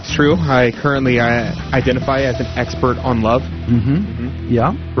 Adrian. It's true. I currently identify as an expert on love.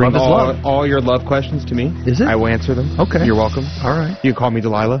 Yeah. Bring love. all your love questions to me. Is it? I will answer them. Okay. You're welcome. All right. You can call me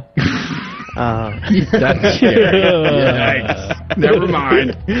Delilah. That's scary. Yikes. Never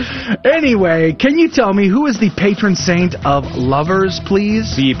mind. Anyway, can you tell me who is the patron saint of lovers,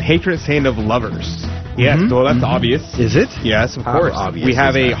 please? The patron saint of lovers. Yes, well, that's obvious. Is it? Yes, of course. Obvious we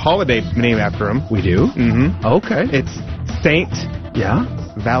have a holiday named after him. We do? Mm-hmm. Okay. It's Saint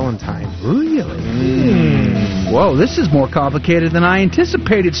Valentine. Really? Whoa, this is more complicated than I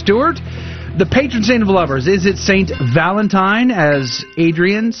anticipated, Stuart. The patron saint of lovers, is it Saint Valentine, as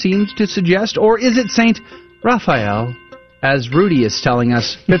Adrian seems to suggest, or is it Saint Raphael, as Rudy is telling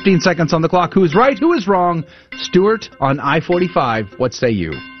us? 15 seconds on the clock. Who is right? Who is wrong? Stuart on I-45. What say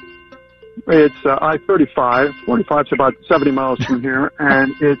you? It's I-35. 45 is about 70 miles from here,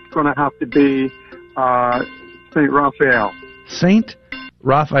 and it's going to have to be Saint Raphael. Saint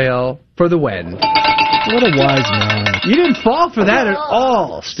Raphael for the win. What a wise man. You didn't fall for that at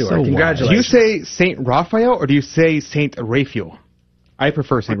all, Stuart. So Congratulations. Do you say Saint Raphael or do you say Saint Raphael? I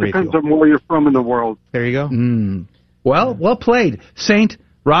prefer Saint Raphael. Depends on where you're from in the world. There you go. Well played. Saint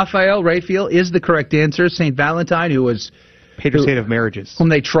Raphael, Raphael is the correct answer. Saint Valentine, who was patron saint of marriages, whom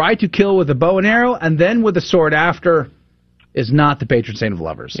they tried to kill with a bow and arrow and then with a sword after, is not the patron saint of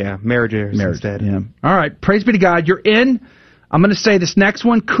lovers. Yeah, marriages instead. Yeah. All right. Praise be to God. You're in. I'm going to say this next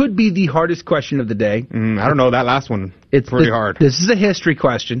one could be the hardest question of the day. I don't know. That last one, it's pretty hard. This is a history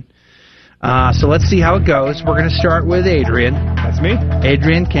question. So let's see how it goes. We're going to start with Adrian. That's me.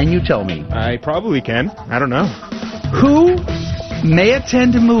 Adrian, can you tell me? I probably can. I don't know. Who may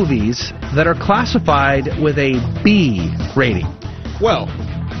attend movies that are classified with a B rating? Well,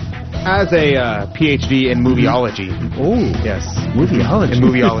 as a PhD in movieology. Oh, yes. Movieology. In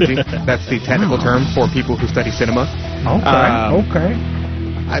movieology. That's the technical term for people who study cinema. Okay.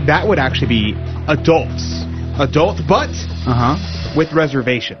 That would actually be adults. Adult, but with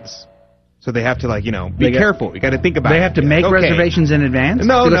reservations. So they have to, be careful. You got to think about it. They have to make reservations in advance?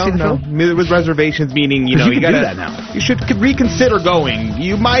 No. With reservations, meaning, you got to do that now. You should reconsider going.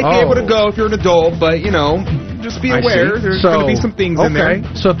 You might be able to go if you're an adult, but, just be aware. There's going to be some things in there.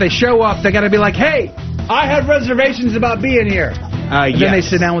 So if they show up, they got to be like, hey, I have reservations about being here. Then they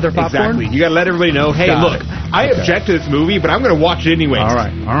sit down with their popcorn? Exactly. You got to let everybody know, hey, look, I object to this movie, but I'm going to watch it anyways. All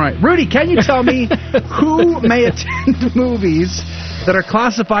right. Rudy, can you tell me who may attend movies that are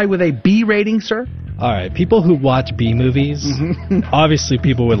classified with a B rating, sir? All right, people who watch B movies, obviously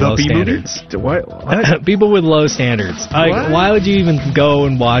people with low standards. What? People with low standards. Why would you even go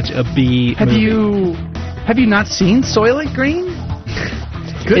and watch a B movie? Have you not seen Soylent Green?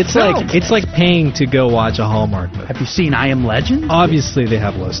 It's like paying to go watch a Hallmark movie. Have you seen I Am Legend? Obviously they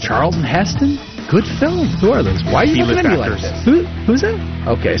have low standards. Charlton Heston? Good film. Who are those? Why are you looking at me like this? Who's that?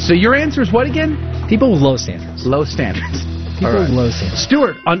 Okay, so your answer is what again? People with low standards. Low standards. People with low standards.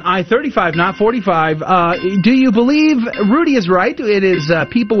 Stuart, on I-35, not 45, do you believe Rudy is right? It is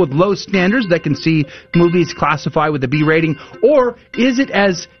people with low standards that can see movies classified with a B rating? Or is it,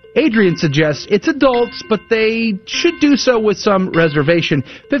 as Adrian suggests, it's adults, but they should do so with some reservation?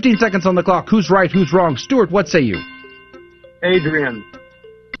 15 seconds on the clock. Who's right? Who's wrong? Stuart, what say you? Adrian.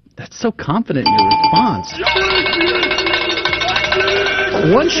 That's so confident in your response.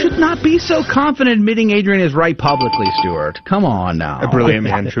 One should not be so confident admitting Adrian is right publicly, Stuart. Come on now. A brilliant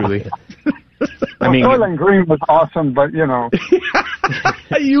man, truly. Soylent Green was awesome, but, You have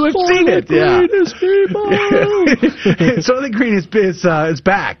seen it, yeah. Soylent Green is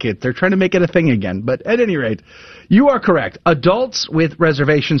back. They're trying to make it a thing again. But at any rate, you are correct. Adults with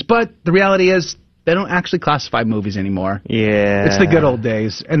reservations, but the reality is they don't actually classify movies anymore. Yeah. It's the good old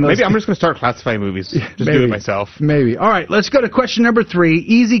days. And maybe I'm just going to start classifying movies. Just do it myself. Maybe. All right, let's go to question number 3.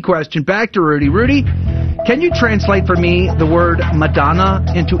 Easy question. Back to Rudy. Rudy, can you translate for me the word Madonna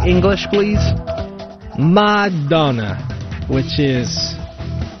into English, please? Madonna, which is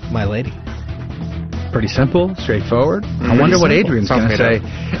my lady. Pretty simple, straightforward. I wonder what Adrian's going to say.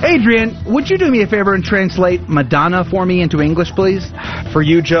 Adrian, would you do me a favor and translate Madonna for me into English, please? For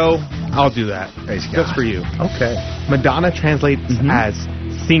you, Joe, I'll do that. Just for you. Okay. Madonna translates as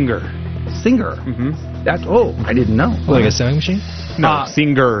singer. Singer? I didn't know. Like a sewing machine? No,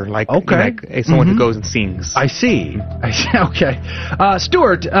 singer, like someone who goes and sings. I see. Okay.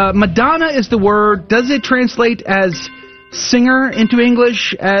 Stuart, Madonna is the word. Does it translate as singer into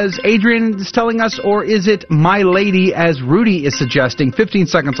English, as Adrian is telling us, or is it my lady, as Rudy is suggesting? 15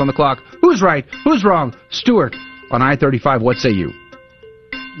 seconds on the clock. Who's right? Who's wrong? Stuart, on I-35, what say you?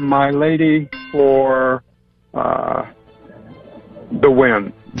 My lady for the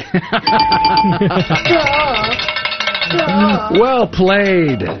win. Well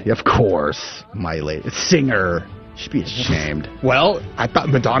played. Of course, my lady. Singer. Should be ashamed. Well, I thought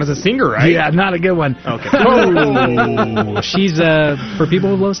Madonna's a singer, right? Yeah, not a good one. Okay. She's for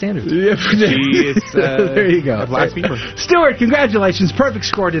people with low standards. There you go. Stuart, congratulations. Perfect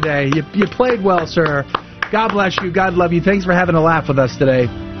score today. You played well, sir. God bless you. God love you. Thanks for having a laugh with us today.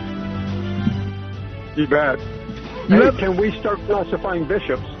 You bet. Can we start classifying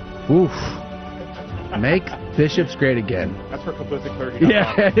bishops? Oof. Make bishops great again. That's for complicit clergy.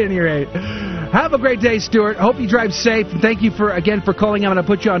 Yeah, at any rate. Have a great day, Stuart. Hope you drive safe. And thank you again for calling. I'm going to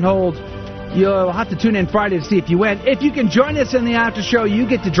put you on hold. You'll have to tune in Friday to see if you win. If you can join us in the after show, you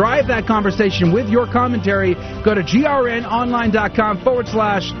get to drive that conversation with your commentary. Go to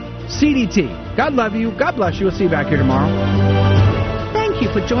grnonline.com/CDT. God love you. God bless you. We'll see you back here tomorrow. Thank you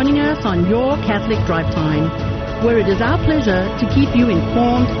for joining us on Your Catholic Drive Time, where it is our pleasure to keep you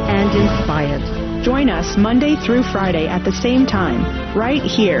informed and inspired. Join us Monday through Friday at the same time, right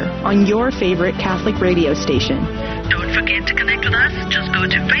here on your favorite Catholic radio station. Don't forget to connect with us. Just go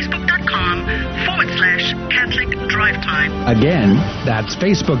to facebook.com/Catholic Drive Time. Again, that's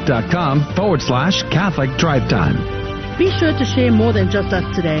facebook.com/Catholic Drive Time. Be sure to share more than just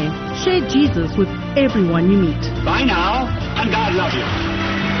us today. Share Jesus with everyone you meet. Bye now, and God love you.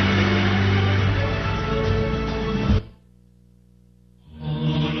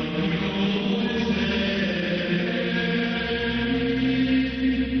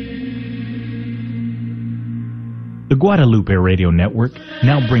 The Guadalupe Radio Network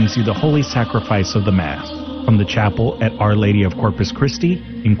now brings you the Holy Sacrifice of the Mass from the chapel at Our Lady of Corpus Christi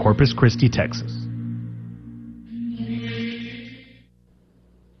in Corpus Christi, Texas.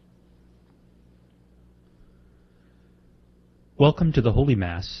 Welcome to the Holy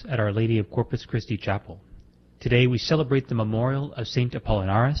Mass at Our Lady of Corpus Christi Chapel. Today we celebrate the memorial of St.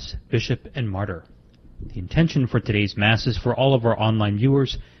 Apollinaris, Bishop and Martyr. The intention for today's Mass is for all of our online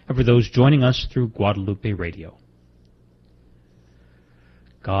viewers and for those joining us through Guadalupe Radio.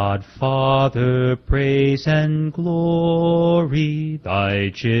 God, Father, praise and glory, thy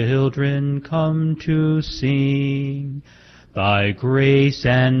children come to sing. Thy grace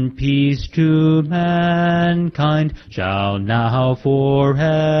and peace to mankind shall now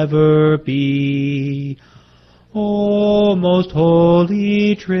forever be. O most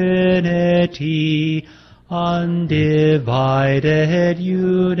holy Trinity, undivided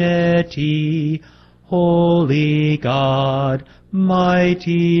unity, holy God,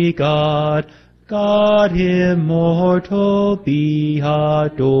 mighty God, God immortal, be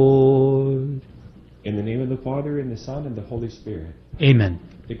adored. In the name of the Father, and the Son, and the Holy Spirit. Amen.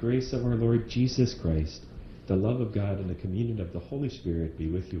 The grace of our Lord Jesus Christ, the love of God, and the communion of the Holy Spirit be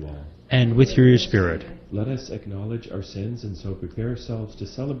with you all. And with your spirit. Let us acknowledge our sins and so prepare ourselves to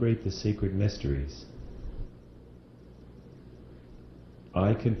celebrate the sacred mysteries.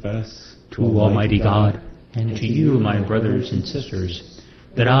 I confess to Almighty God, and to you, my brothers and sisters,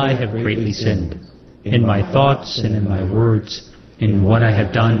 that I have greatly sinned, in my thoughts and in my words, in what I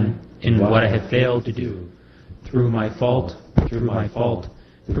have done, in what I have failed to do, through my fault, through my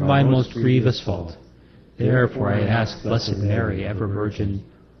most grievous fault. Therefore I ask Blessed Mary, ever Virgin,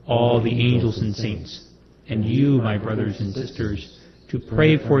 all the angels and saints, and you, my brothers and sisters, to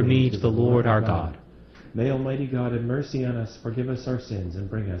pray for me to the Lord our God. May Almighty God have mercy on us, forgive us our sins, and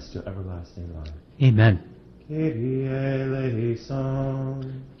bring us to everlasting life. Amen. Kyrie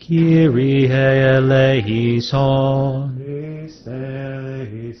eleison. Kyrie eleison. Christe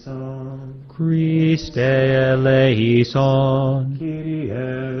eleison. Christe eleison. Kyrie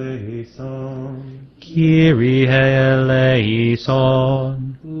eleison. Kyrie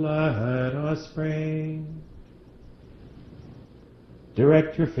eleison. Let us pray.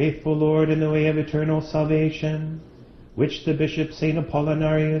 Direct your faithful Lord in the way of eternal salvation, which the Bishop St.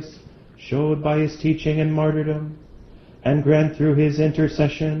 Apollinarius showed by his teaching and martyrdom, and grant through his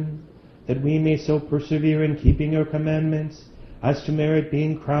intercession that we may so persevere in keeping your commandments as to merit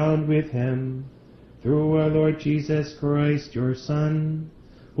being crowned with him, through our Lord Jesus Christ, your Son,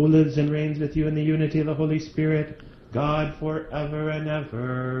 who lives and reigns with you in the unity of the Holy Spirit, God forever and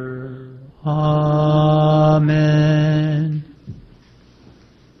ever. Amen.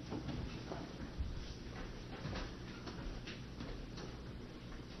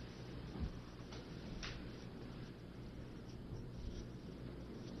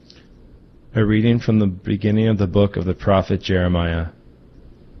 A reading from the beginning of the book of the prophet Jeremiah.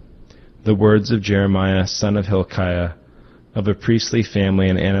 The words of Jeremiah, son of Hilkiah, of a priestly family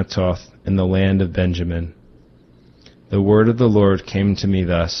in Anatoth, in the land of Benjamin. The word of the Lord came to me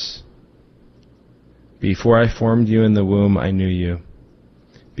thus. Before I formed you in the womb, I knew you.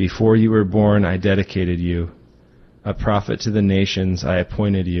 Before you were born, I dedicated you. A prophet to the nations, I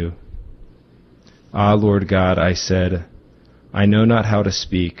appointed you. Ah, Lord God, I said, I know not how to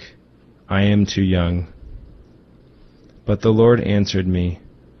speak. I am too young. But the Lord answered me,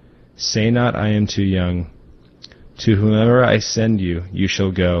 Say not, I am too young. To whomever I send you, you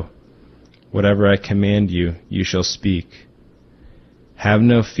shall go. Whatever I command you, you shall speak. Have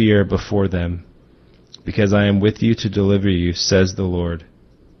no fear before them, because I am with you to deliver you, says the Lord.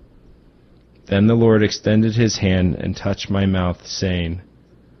 Then the Lord extended his hand and touched my mouth, saying,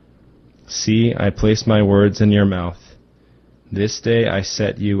 See, I place my words in your mouth. This day I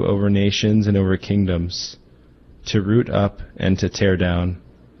set you over nations and over kingdoms, to root up and to tear down,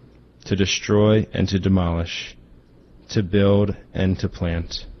 to destroy and to demolish, to build and to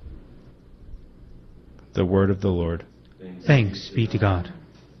plant. The word of the Lord. Thanks be to God.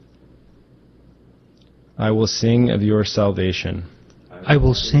 I will sing of your salvation. I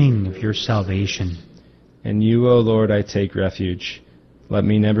will sing of your salvation. In you, O Lord, I take refuge. Let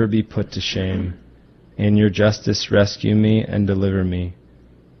me never be put to shame. In your justice rescue me and deliver me.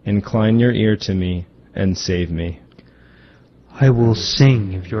 Incline your ear to me and save me. I will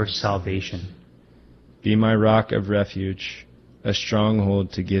sing of your salvation. Be my rock of refuge, a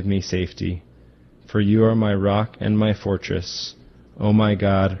stronghold to give me safety. For you are my rock and my fortress. O my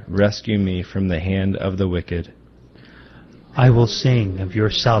God, rescue me from the hand of the wicked. I will sing of your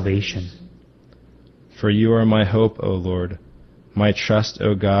salvation. For you are my hope, O Lord, my trust,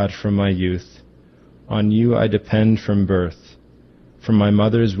 O God, from my youth. On you I depend from birth. From my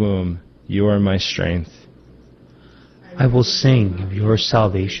mother's womb, you are my strength. I will sing of your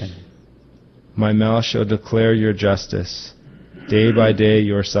salvation. My mouth shall declare your justice, day by day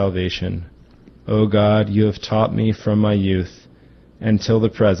your salvation. O God, you have taught me from my youth, and till the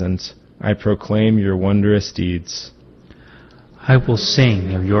present I proclaim your wondrous deeds. I will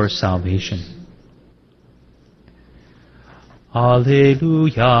sing of your salvation.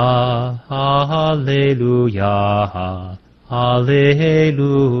 Alleluia, alleluia, alleluia,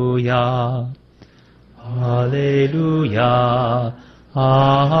 alleluia,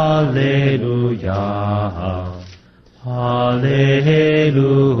 alleluia,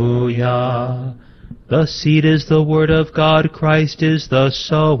 alleluia. The seed is the word of God, Christ is the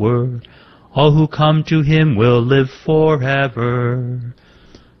sower. All who come to him will live forever.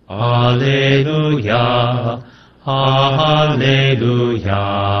 Alleluia, alleluia,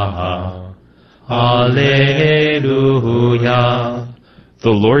 alleluia. The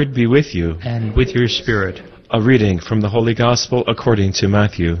Lord be with you. And with your spirit. A reading from the Holy Gospel according to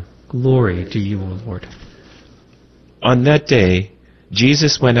Matthew. Glory to you, O Lord. On that day,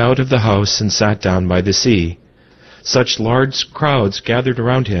 Jesus went out of the house and sat down by the sea. Such large crowds gathered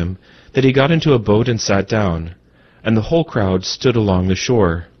around him that he got into a boat and sat down, and the whole crowd stood along the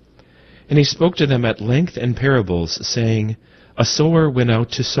shore. And he spoke to them at length in parables, saying, A sower went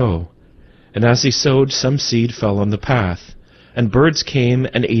out to sow, and as he sowed, some seed fell on the path, and birds came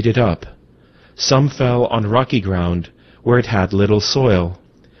and ate it up. Some fell on rocky ground, where it had little soil.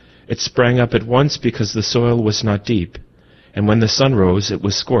 It sprang up at once because the soil was not deep, and when the sun rose it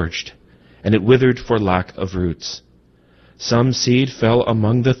was scorched, and it withered for lack of roots. Some seed fell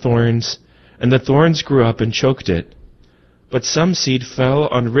among the thorns, and the thorns grew up and choked it. But some seed fell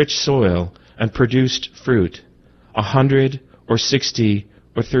on rich soil and produced fruit, 100 or 60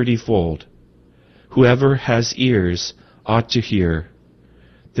 or 30-fold. Whoever has ears ought to hear.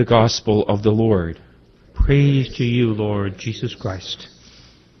 The Gospel of the Lord. Praise to you, Lord Jesus Christ.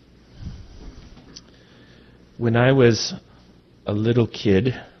 When I was a little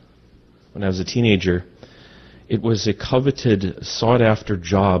kid, when I was a teenager, it was a coveted, sought-after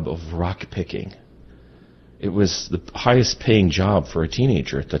job of rock picking. It was the highest paying job for a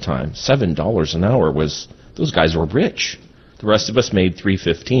teenager at the time. $7 an hour was, those guys were rich. The rest of us made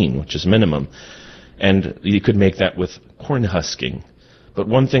 $3.15, which is minimum. And you could make that with corn husking. But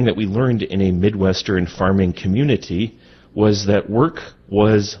one thing that we learned in a Midwestern farming community was that work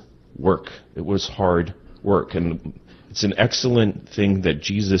was work. It was hard work. And it's an excellent thing that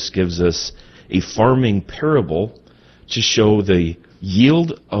Jesus gives us a farming parable to show the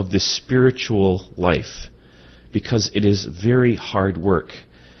yield of the spiritual life, because it is very hard work.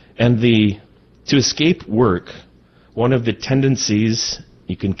 And to escape work, one of the tendencies,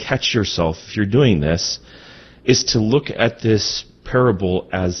 you can catch yourself if you're doing this, is to look at this parable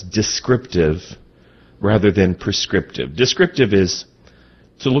as descriptive rather than prescriptive. Descriptive is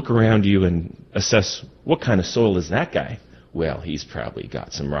to look around you and assess, what kind of soil is that guy? Well, he's probably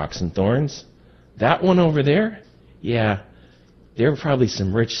got some rocks and thorns. That one over there? Yeah, there's probably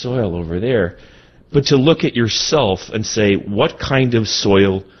some rich soil over there. But to look at yourself and say, what kind of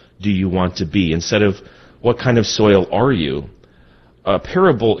soil do you want to be? Instead of, what kind of soil are you? A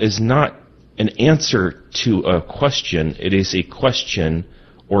parable is not an answer to a question. It is a question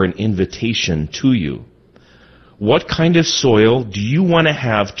or an invitation to you. What kind of soil do you want to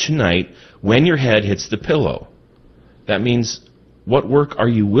have tonight when your head hits the pillow? That means, what work are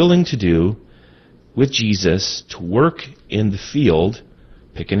you willing to do with Jesus to work in the field,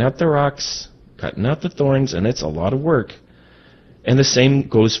 picking out the rocks, cutting out the thorns, and it's a lot of work. And the same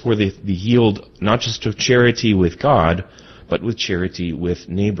goes for the yield, not just of charity with God, but with charity with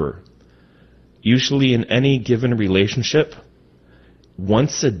neighbor. Usually in any given relationship,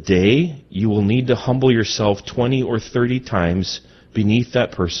 once a day, you will need to humble yourself 20 or 30 times beneath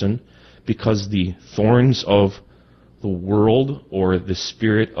that person, because the thorns of the world or the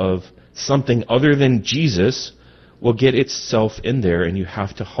spirit of something other than Jesus will get itself in there, and you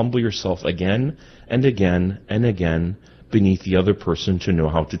have to humble yourself again and again and again beneath the other person to know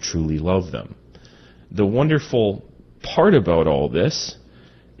how to truly love them. The wonderful part about all this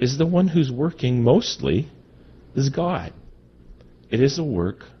is the one who's working mostly is God. It is the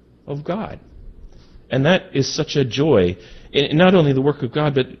work of God. And that is such a joy. And not only the work of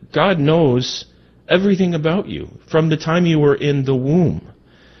God, but God knows everything about you from the time you were in the womb.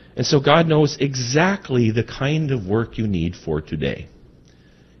 And so God knows exactly the kind of work you need for today.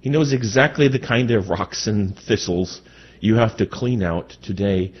 He knows exactly the kind of rocks and thistles you have to clean out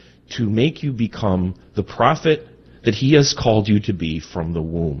today to make you become the prophet that He has called you to be from the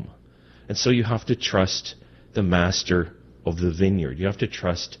womb. And so you have to trust the master of the vineyard. You have to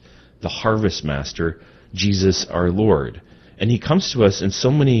trust the harvest master, Jesus our Lord. And He comes to us in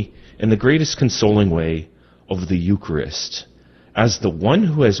the greatest consoling way of the Eucharist, as the one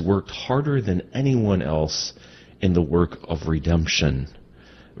who has worked harder than anyone else in the work of redemption.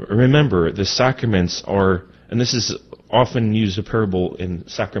 Remember, the sacraments are, and this is often used a parable in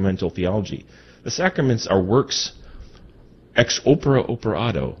sacramental theology, the sacraments are works ex opere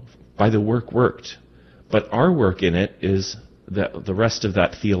operato, by the work worked. But our work in it is that the rest of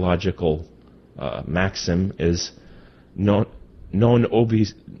that theological maxim is non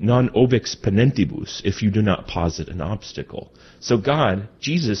obis penentibus, if you do not posit an obstacle. So God,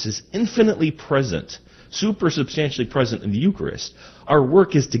 Jesus, is infinitely present, super substantially present in the Eucharist. Our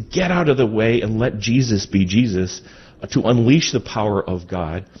work is to get out of the way and let Jesus be Jesus, to unleash the power of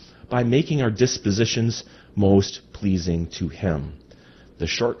God by making our dispositions most pleasing to Him. The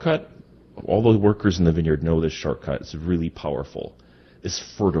shortcut, all the workers in the vineyard know this shortcut, it's really powerful, is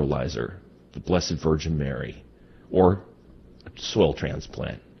fertilizer, the Blessed Virgin Mary, or soil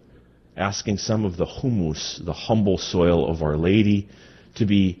transplant. Asking some of the humus, the humble soil of Our Lady, to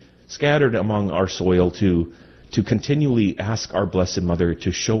be scattered among our soil, to continually ask our Blessed Mother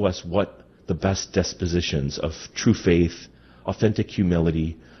to show us what the best dispositions of true faith, authentic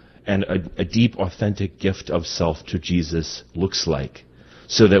humility, and a deep, authentic gift of self to Jesus looks like,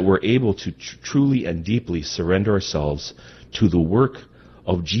 so that we're able to truly and deeply surrender ourselves to the work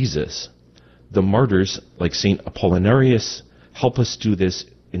of Jesus. The martyrs, like St. Apollinarius, help us do this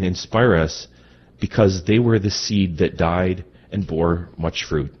and inspire us because they were the seed that died and bore much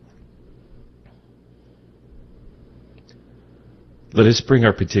fruit. Let us bring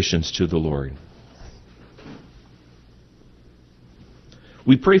our petitions to the Lord.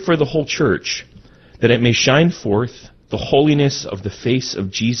 We pray for the whole church, that it may shine forth the holiness of the face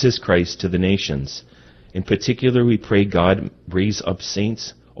of Jesus Christ to the nations. In particular, we pray God raise up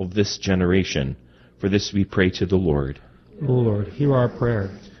saints of this generation. For this we pray to the Lord. Lord, hear our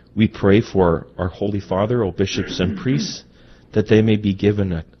prayer. We pray for our Holy Father, all bishops and priests, that they may be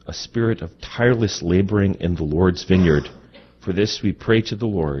given a spirit of tireless laboring in the Lord's vineyard. For this we pray to the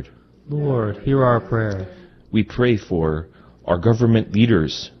Lord. Lord, hear our prayer. We pray for our government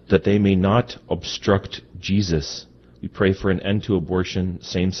leaders, that they may not obstruct Jesus. We pray for an end to abortion,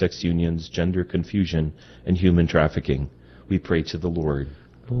 same-sex unions, gender confusion, and human trafficking. We pray to the Lord.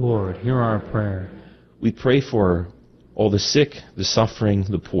 Lord, hear our prayer. We pray for all the sick, the suffering,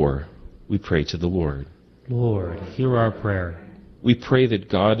 the poor. We pray to the Lord. Lord, hear our prayer. We pray that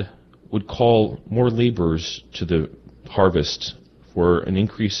God would call more laborers to the harvest for an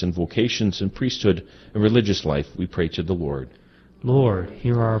increase in vocations and priesthood and religious life. We pray to the Lord. Lord,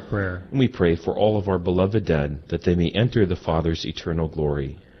 hear our prayer. And we pray for all of our beloved dead, that they may enter the Father's eternal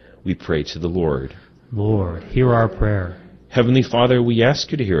glory. We pray to the Lord. Lord, hear our prayer. Heavenly Father, we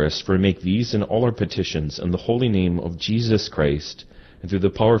ask you to hear us, for make these and all our petitions in the holy name of Jesus Christ, and through the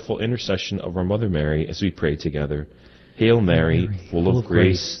powerful intercession of our Mother Mary, as we pray together. Hail Mary, full of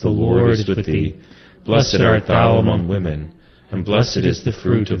grace, the Lord is with thee. Blessed art thou among women, and blessed is the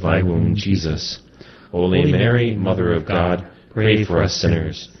fruit of thy womb, Jesus. Holy Mary, Mother of God, pray for us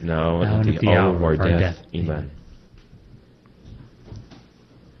sinners, now and at the hour of our death. Amen.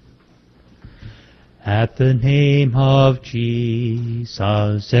 At the name of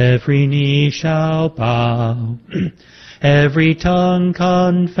Jesus, every knee shall bow, every tongue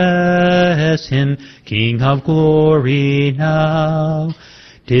confess Him, King of glory now.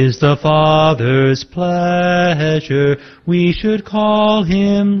 'Tis the Father's pleasure we should call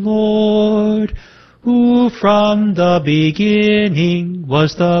Him Lord, who from the beginning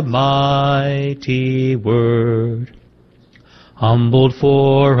was the mighty Word, humbled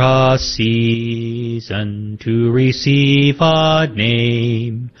for a season to receive a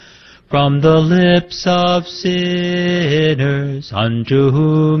name from the lips of sinners unto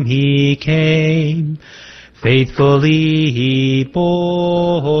whom He came. Faithfully He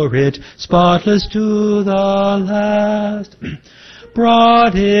bore it, spotless to the last,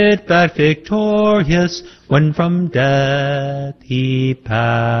 brought it back victorious when from death he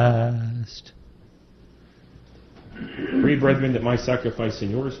passed. Pray, brethren, that my sacrifice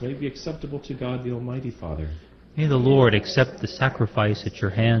and yours may be acceptable to God the Almighty Father. May the Lord accept the sacrifice at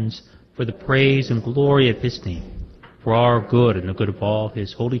your hands for the praise and glory of his name, for our good and the good of all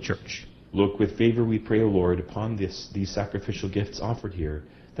his holy church. Look with favor, we pray, O Lord, upon these sacrificial gifts offered here,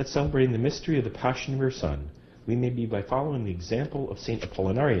 that celebrating the mystery of the passion of your Son, we may be, by following the example of St.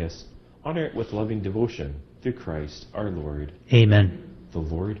 Apollinarius, honor it with loving devotion, through Christ our Lord. Amen. The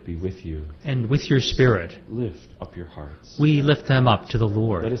Lord be with you. And with your spirit. Lift up your hearts. We lift them up to the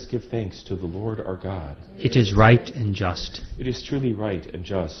Lord. Let us give thanks to the Lord our God. It is right and just. It is truly right and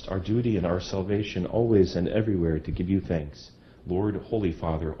just, our duty and our salvation, always and everywhere to give you thanks, Lord, Holy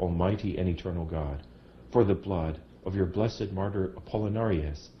Father, Almighty and Eternal God, for the blood of your blessed martyr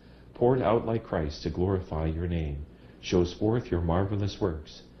Apollinarius, poured out like Christ to glorify your name, shows forth your marvelous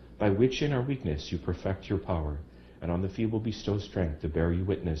works, by which in our weakness you perfect your power, and on the feeble bestow strength to bear you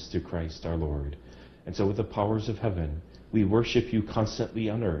witness through Christ our Lord. And so with the powers of heaven, we worship you constantly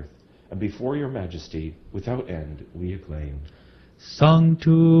on earth, and before your majesty, without end, we acclaim.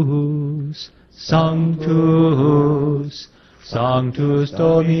 Sanctus, Sanctus, Sanctus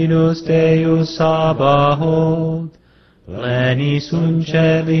Dominus Deus Sabaoth, pleni sunt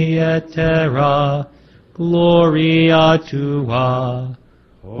celi et terra, gloria tua.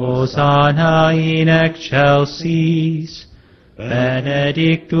 Hosanna in excelsis,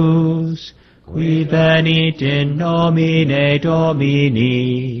 benedictus, qui venit in nomine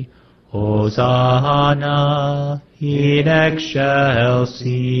Domini, Hosanna in excelsis.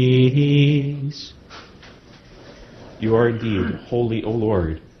 You are indeed holy, O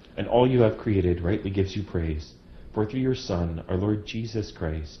Lord, and all you have created rightly gives you praise. For through your Son, our Lord Jesus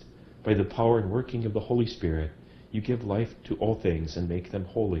Christ, by the power and working of the Holy Spirit, you give life to all things and make them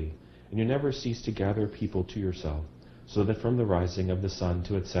holy, and you never cease to gather people to yourself, so that from the rising of the sun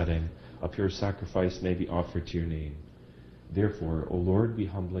to its setting, a pure sacrifice may be offered to your name. Therefore, O Lord, we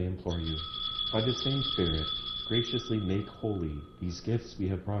humbly implore you, by the same Spirit, graciously make holy these gifts we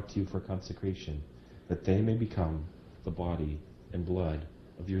have brought to you for consecration, that they may become the body and blood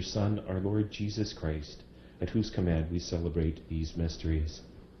of your Son, our Lord Jesus Christ, at whose command we celebrate these mysteries.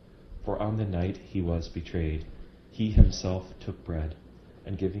 For on the night he was betrayed, he himself took bread,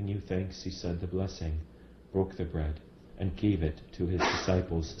 and giving you thanks, he said the blessing, broke the bread, and gave it to his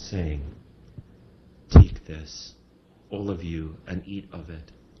disciples, saying, Take this, all of you, and eat of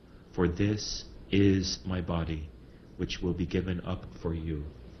it, for this is my body, which will be given up for you.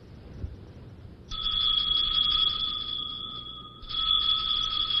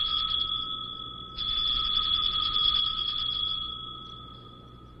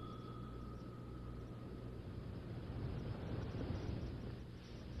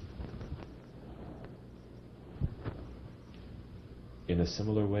 In a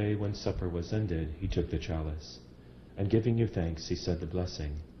similar way, when supper was ended, he took the chalice, and giving you thanks, he said the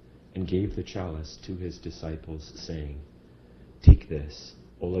blessing, and gave the chalice to his disciples, saying, Take this,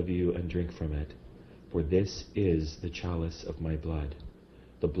 all of you, and drink from it, for this is the chalice of my blood,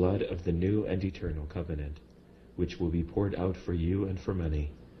 the blood of the new and eternal covenant, which will be poured out for you and for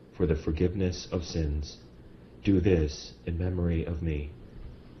many, for the forgiveness of sins. Do this in memory of me.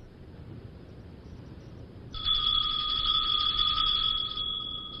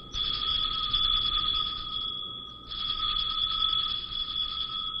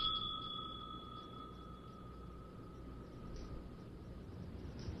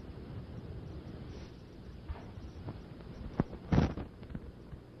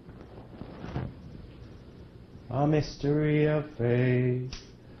 A mystery of faith,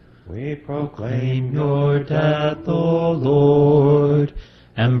 we Proclaim your death, O Lord,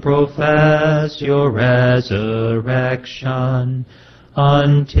 and profess your resurrection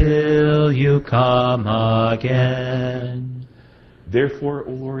until you come again. Therefore,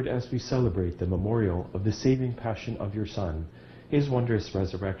 O Lord, as we celebrate the memorial of the saving passion of your Son, his wondrous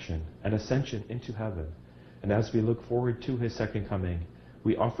resurrection and ascension into heaven, and as we look forward to his second coming,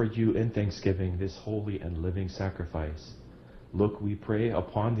 we offer you in thanksgiving this holy and living sacrifice. Look, we pray,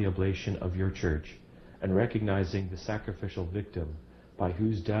 upon the oblation of your church, and recognizing the sacrificial victim by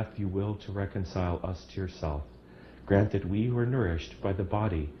whose death you will to reconcile us to yourself, grant that we who are nourished by the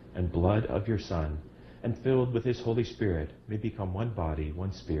body and blood of your Son, and filled with his Holy Spirit, may become one body,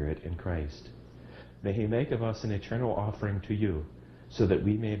 one spirit in Christ. May he make of us an eternal offering to you, so that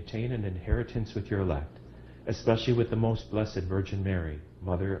we may obtain an inheritance with your elect, especially with the most blessed Virgin Mary,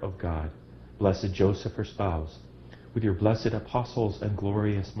 Mother of God, blessed Joseph, her spouse, with your blessed apostles and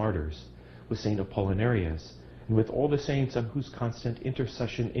glorious martyrs, with St. Apollinarius, and with all the saints on whose constant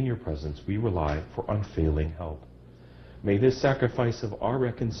intercession in your presence we rely for unfailing help. May this sacrifice of our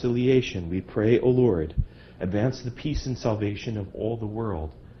reconciliation, we pray, O Lord, advance the peace and salvation of all the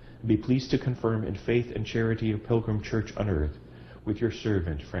world, and be pleased to confirm in faith and charity a pilgrim church on earth, with your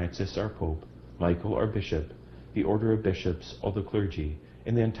servant Francis our Pope, Michael our Bishop, the order of bishops, all the clergy,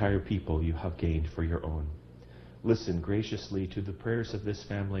 and the entire people you have gained for your own. Listen graciously to the prayers of this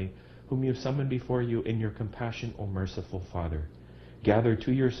family, whom you summon before you in your compassion, O merciful Father. Gather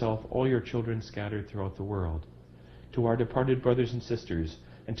to yourself all your children scattered throughout the world. To our departed brothers and sisters,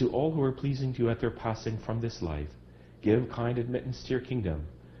 and to all who are pleasing to you at their passing from this life, give kind admittance to your kingdom.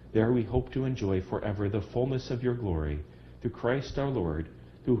 There we hope to enjoy forever the fullness of your glory, through Christ our Lord,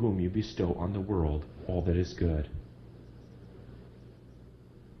 through whom you bestow on the world all that is good.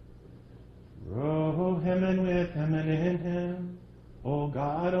 Through him and with him and in him, O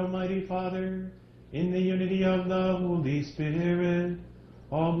God, Almighty Father, in the unity of the Holy Spirit,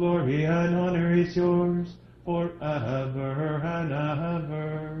 all glory and honor is yours forever and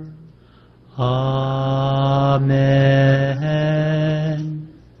ever. Amen.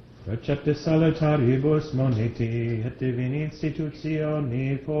 Recepte salutaribus moniti et divini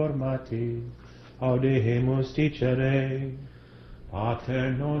institutioni formati, audemus dicere,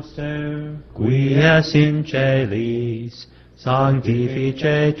 Pater noster, qui es in celis,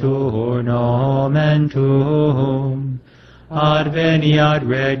 sanctificetur nomen tuum, adveniat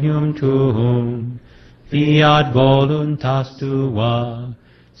regnum tuum, fiat voluntas tua,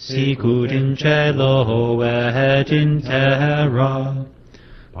 sicut in cielo et in terra.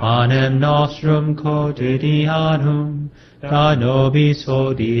 Panem nostrum quotidianum da nobis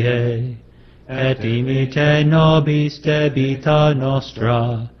hodie, et dimite nobis debita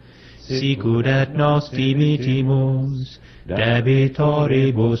nostra, sicut et nos dimitimus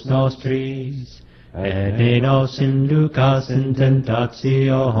debitoribus nostris, et ne nos inducas in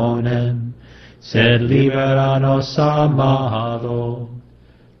tentationem, sed libera nos a malo.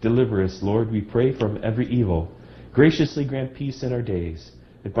 Deliver us, Lord, we pray, from every evil. Graciously grant peace in our days,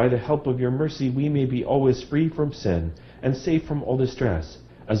 that by the help of your mercy we may be always free from sin and safe from all distress,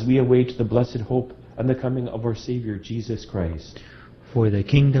 as we await the blessed hope and the coming of our Savior Jesus Christ. For the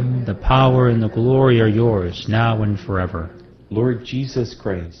kingdom, the power, and the glory are yours, now and forever. Lord Jesus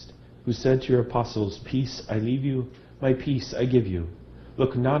Christ, who said to your apostles, Peace I leave you, my peace I give you,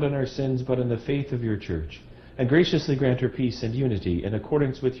 look not on our sins but on the faith of your church, and graciously grant her peace and unity in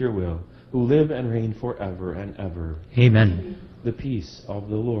accordance with your will, who live and reign forever and ever. Amen. The peace of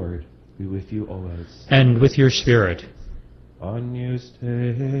the Lord be with you always. And with your spirit. Agnus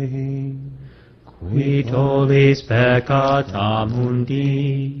Dei, qui tollis peccata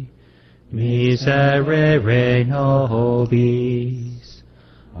mundi, miserere nobis.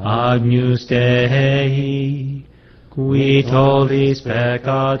 Agnus Dei, qui tollis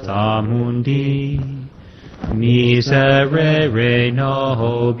peccata mundi, miserere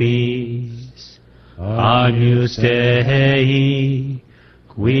nobis. Agnus Dei,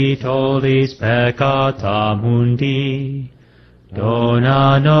 qui tollis peccata mundi,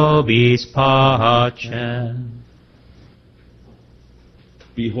 dona nobis pacem.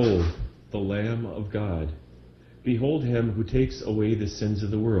 Behold, the Lamb of God. Behold him who takes away the sins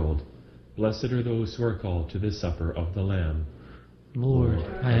of the world. Blessed are those who are called to the supper of the Lamb. Lord,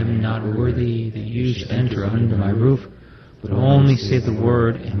 I am not worthy that you should enter under my roof, but only say the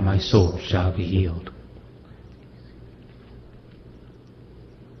word, and my soul shall be healed.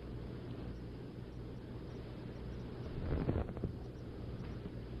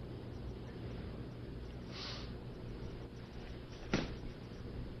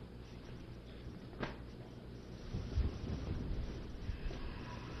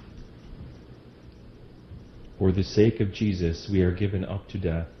 For the sake of Jesus we are given up to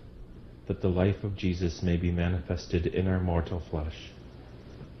death, that the life of Jesus may be manifested in our mortal flesh.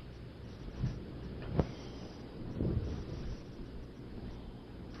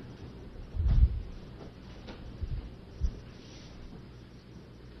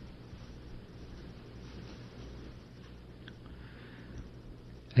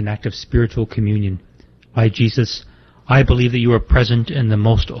 An act of spiritual communion. By Jesus, I believe that you are present in the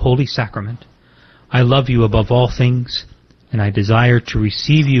most holy sacrament. I love you above all things, and I desire to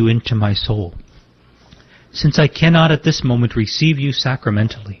receive you into my soul. Since I cannot at this moment receive you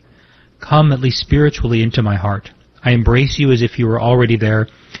sacramentally, come at least spiritually into my heart. I embrace you as if you were already there,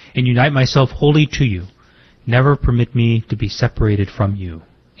 and unite myself wholly to you. Never permit me to be separated from you.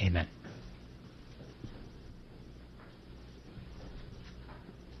 Amen.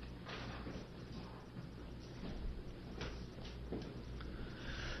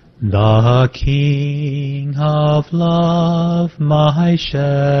 The King of love, my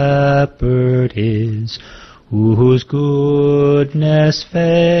shepherd is, whose goodness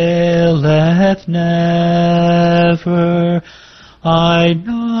faileth never. I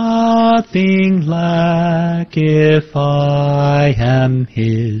nothing lack if I am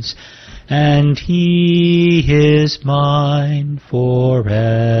his, and he is mine forever.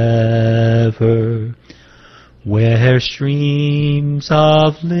 Where streams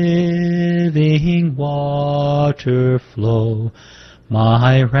of living water flow,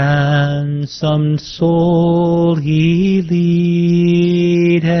 my ransomed soul he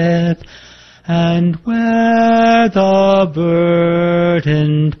leadeth, and where the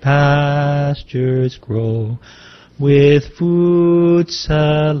verdant pastures grow, with food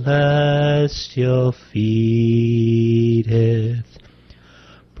celestial feedeth.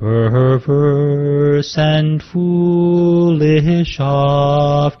 Perverse and foolish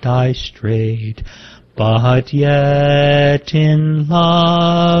oft I strayed, but yet in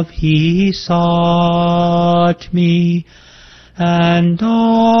love he sought me, and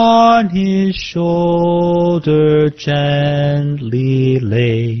on his shoulder gently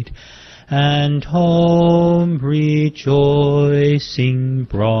laid, and home rejoicing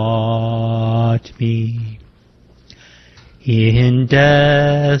brought me. In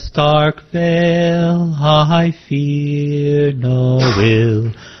death's dark vale I fear no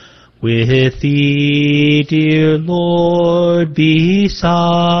ill, with thee, dear Lord,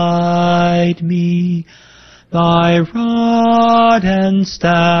 beside me. Thy rod and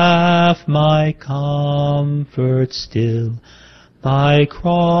staff my comfort still, thy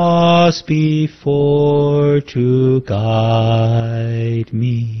cross before to guide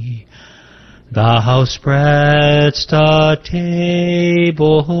me. Thou spreadst a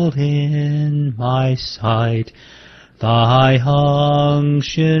table in my sight, thy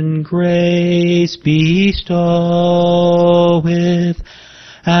unction grace bestoweth,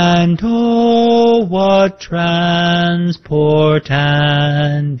 and oh, what transport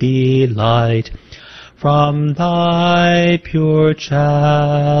and delight from thy pure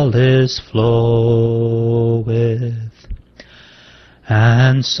chalice floweth.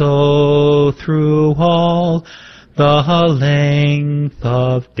 And so through all the length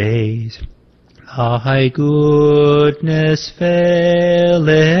of days thy goodness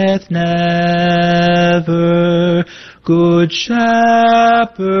faileth never. Good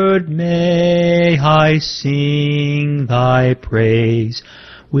Shepherd, may I sing thy praise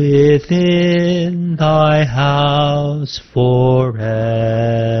within thy house forever.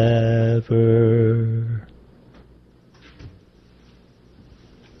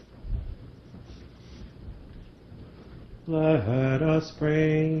 Let us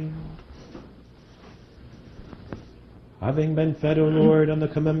pray. Having been fed, O Lord, on the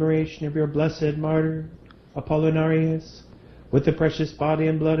commemoration of your blessed martyr, Apollinarius, with the precious body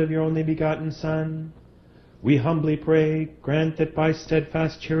and blood of your only begotten Son, we humbly pray, grant that by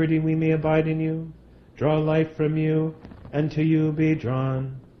steadfast charity we may abide in you, draw life from you, and to you be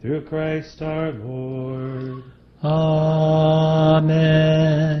drawn, through Christ our Lord.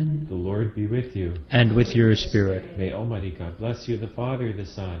 Amen. The Lord be with you. And with your spirit. May Almighty God bless you, the Father, the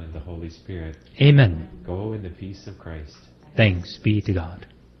Son, and the Holy Spirit. Amen. Go in the peace of Christ. Thanks be to God.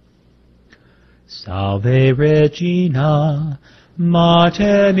 Salve Regina,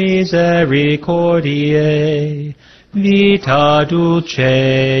 Mater Misericordiae, vita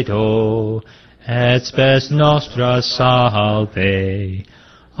dulcedo, et spes nostra salve.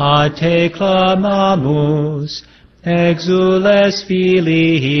 A te clamamus, exules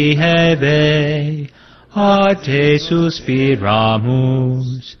filii Heve, a te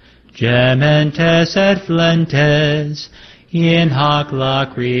suspiramus, gementes et flentes, in hac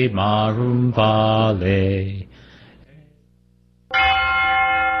lacrimarum vale.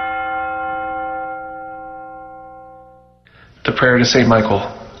 The prayer to Saint Michael.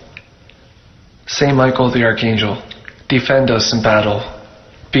 Saint Michael the Archangel, defend us in battle.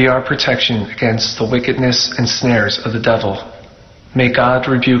 Be our protection against the wickedness and snares of the devil. May God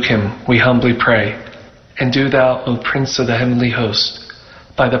rebuke him, we humbly pray. And do thou, O Prince of the heavenly host,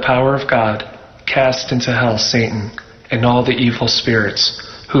 by the power of God, cast into hell Satan and all the evil spirits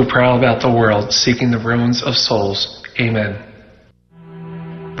who prowl about the world seeking the ruins of souls. Amen.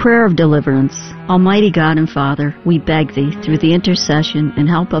 Prayer of Deliverance. Almighty God and Father, we beg Thee, through the intercession and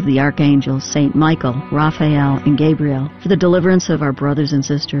help of the archangels, Saint Michael, Raphael, and Gabriel, for the deliverance of our brothers and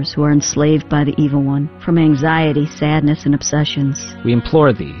sisters who are enslaved by the evil one, from anxiety, sadness, and obsessions. We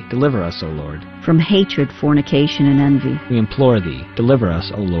implore Thee, deliver us, O Lord. From hatred, fornication, and envy. We implore Thee, deliver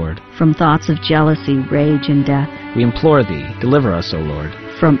us, O Lord. From thoughts of jealousy, rage, and death. We implore Thee, deliver us, O Lord.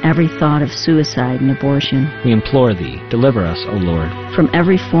 From every thought of suicide and abortion. We implore Thee, deliver us, O Lord. From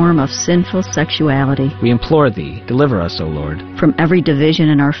every form of sinful sexuality. We implore Thee, deliver us, O Lord. From every division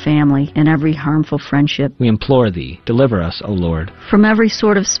in our family and every harmful friendship. We implore Thee, deliver us, O Lord. From every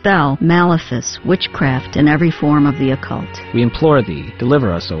sort of spell, malefice, witchcraft, and every form of the occult. We implore Thee,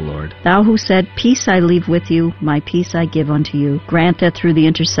 deliver us, O Lord. Thou who said, Peace I leave with you, my peace I give unto you, grant that through the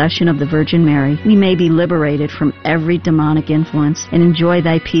intercession of the Virgin Mary, we may be liberated from every demonic influence and enjoy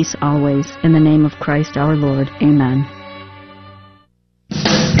Thy peace always. In the name of Christ our Lord. Amen.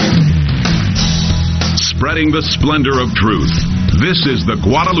 Spreading the splendor of truth. This is the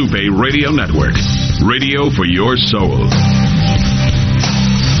Guadalupe Radio Network. Radio for your soul.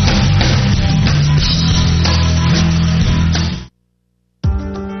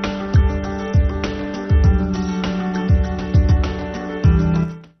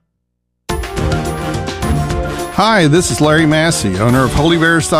 Hi, this is Larry Massey, owner of Holy Bear Style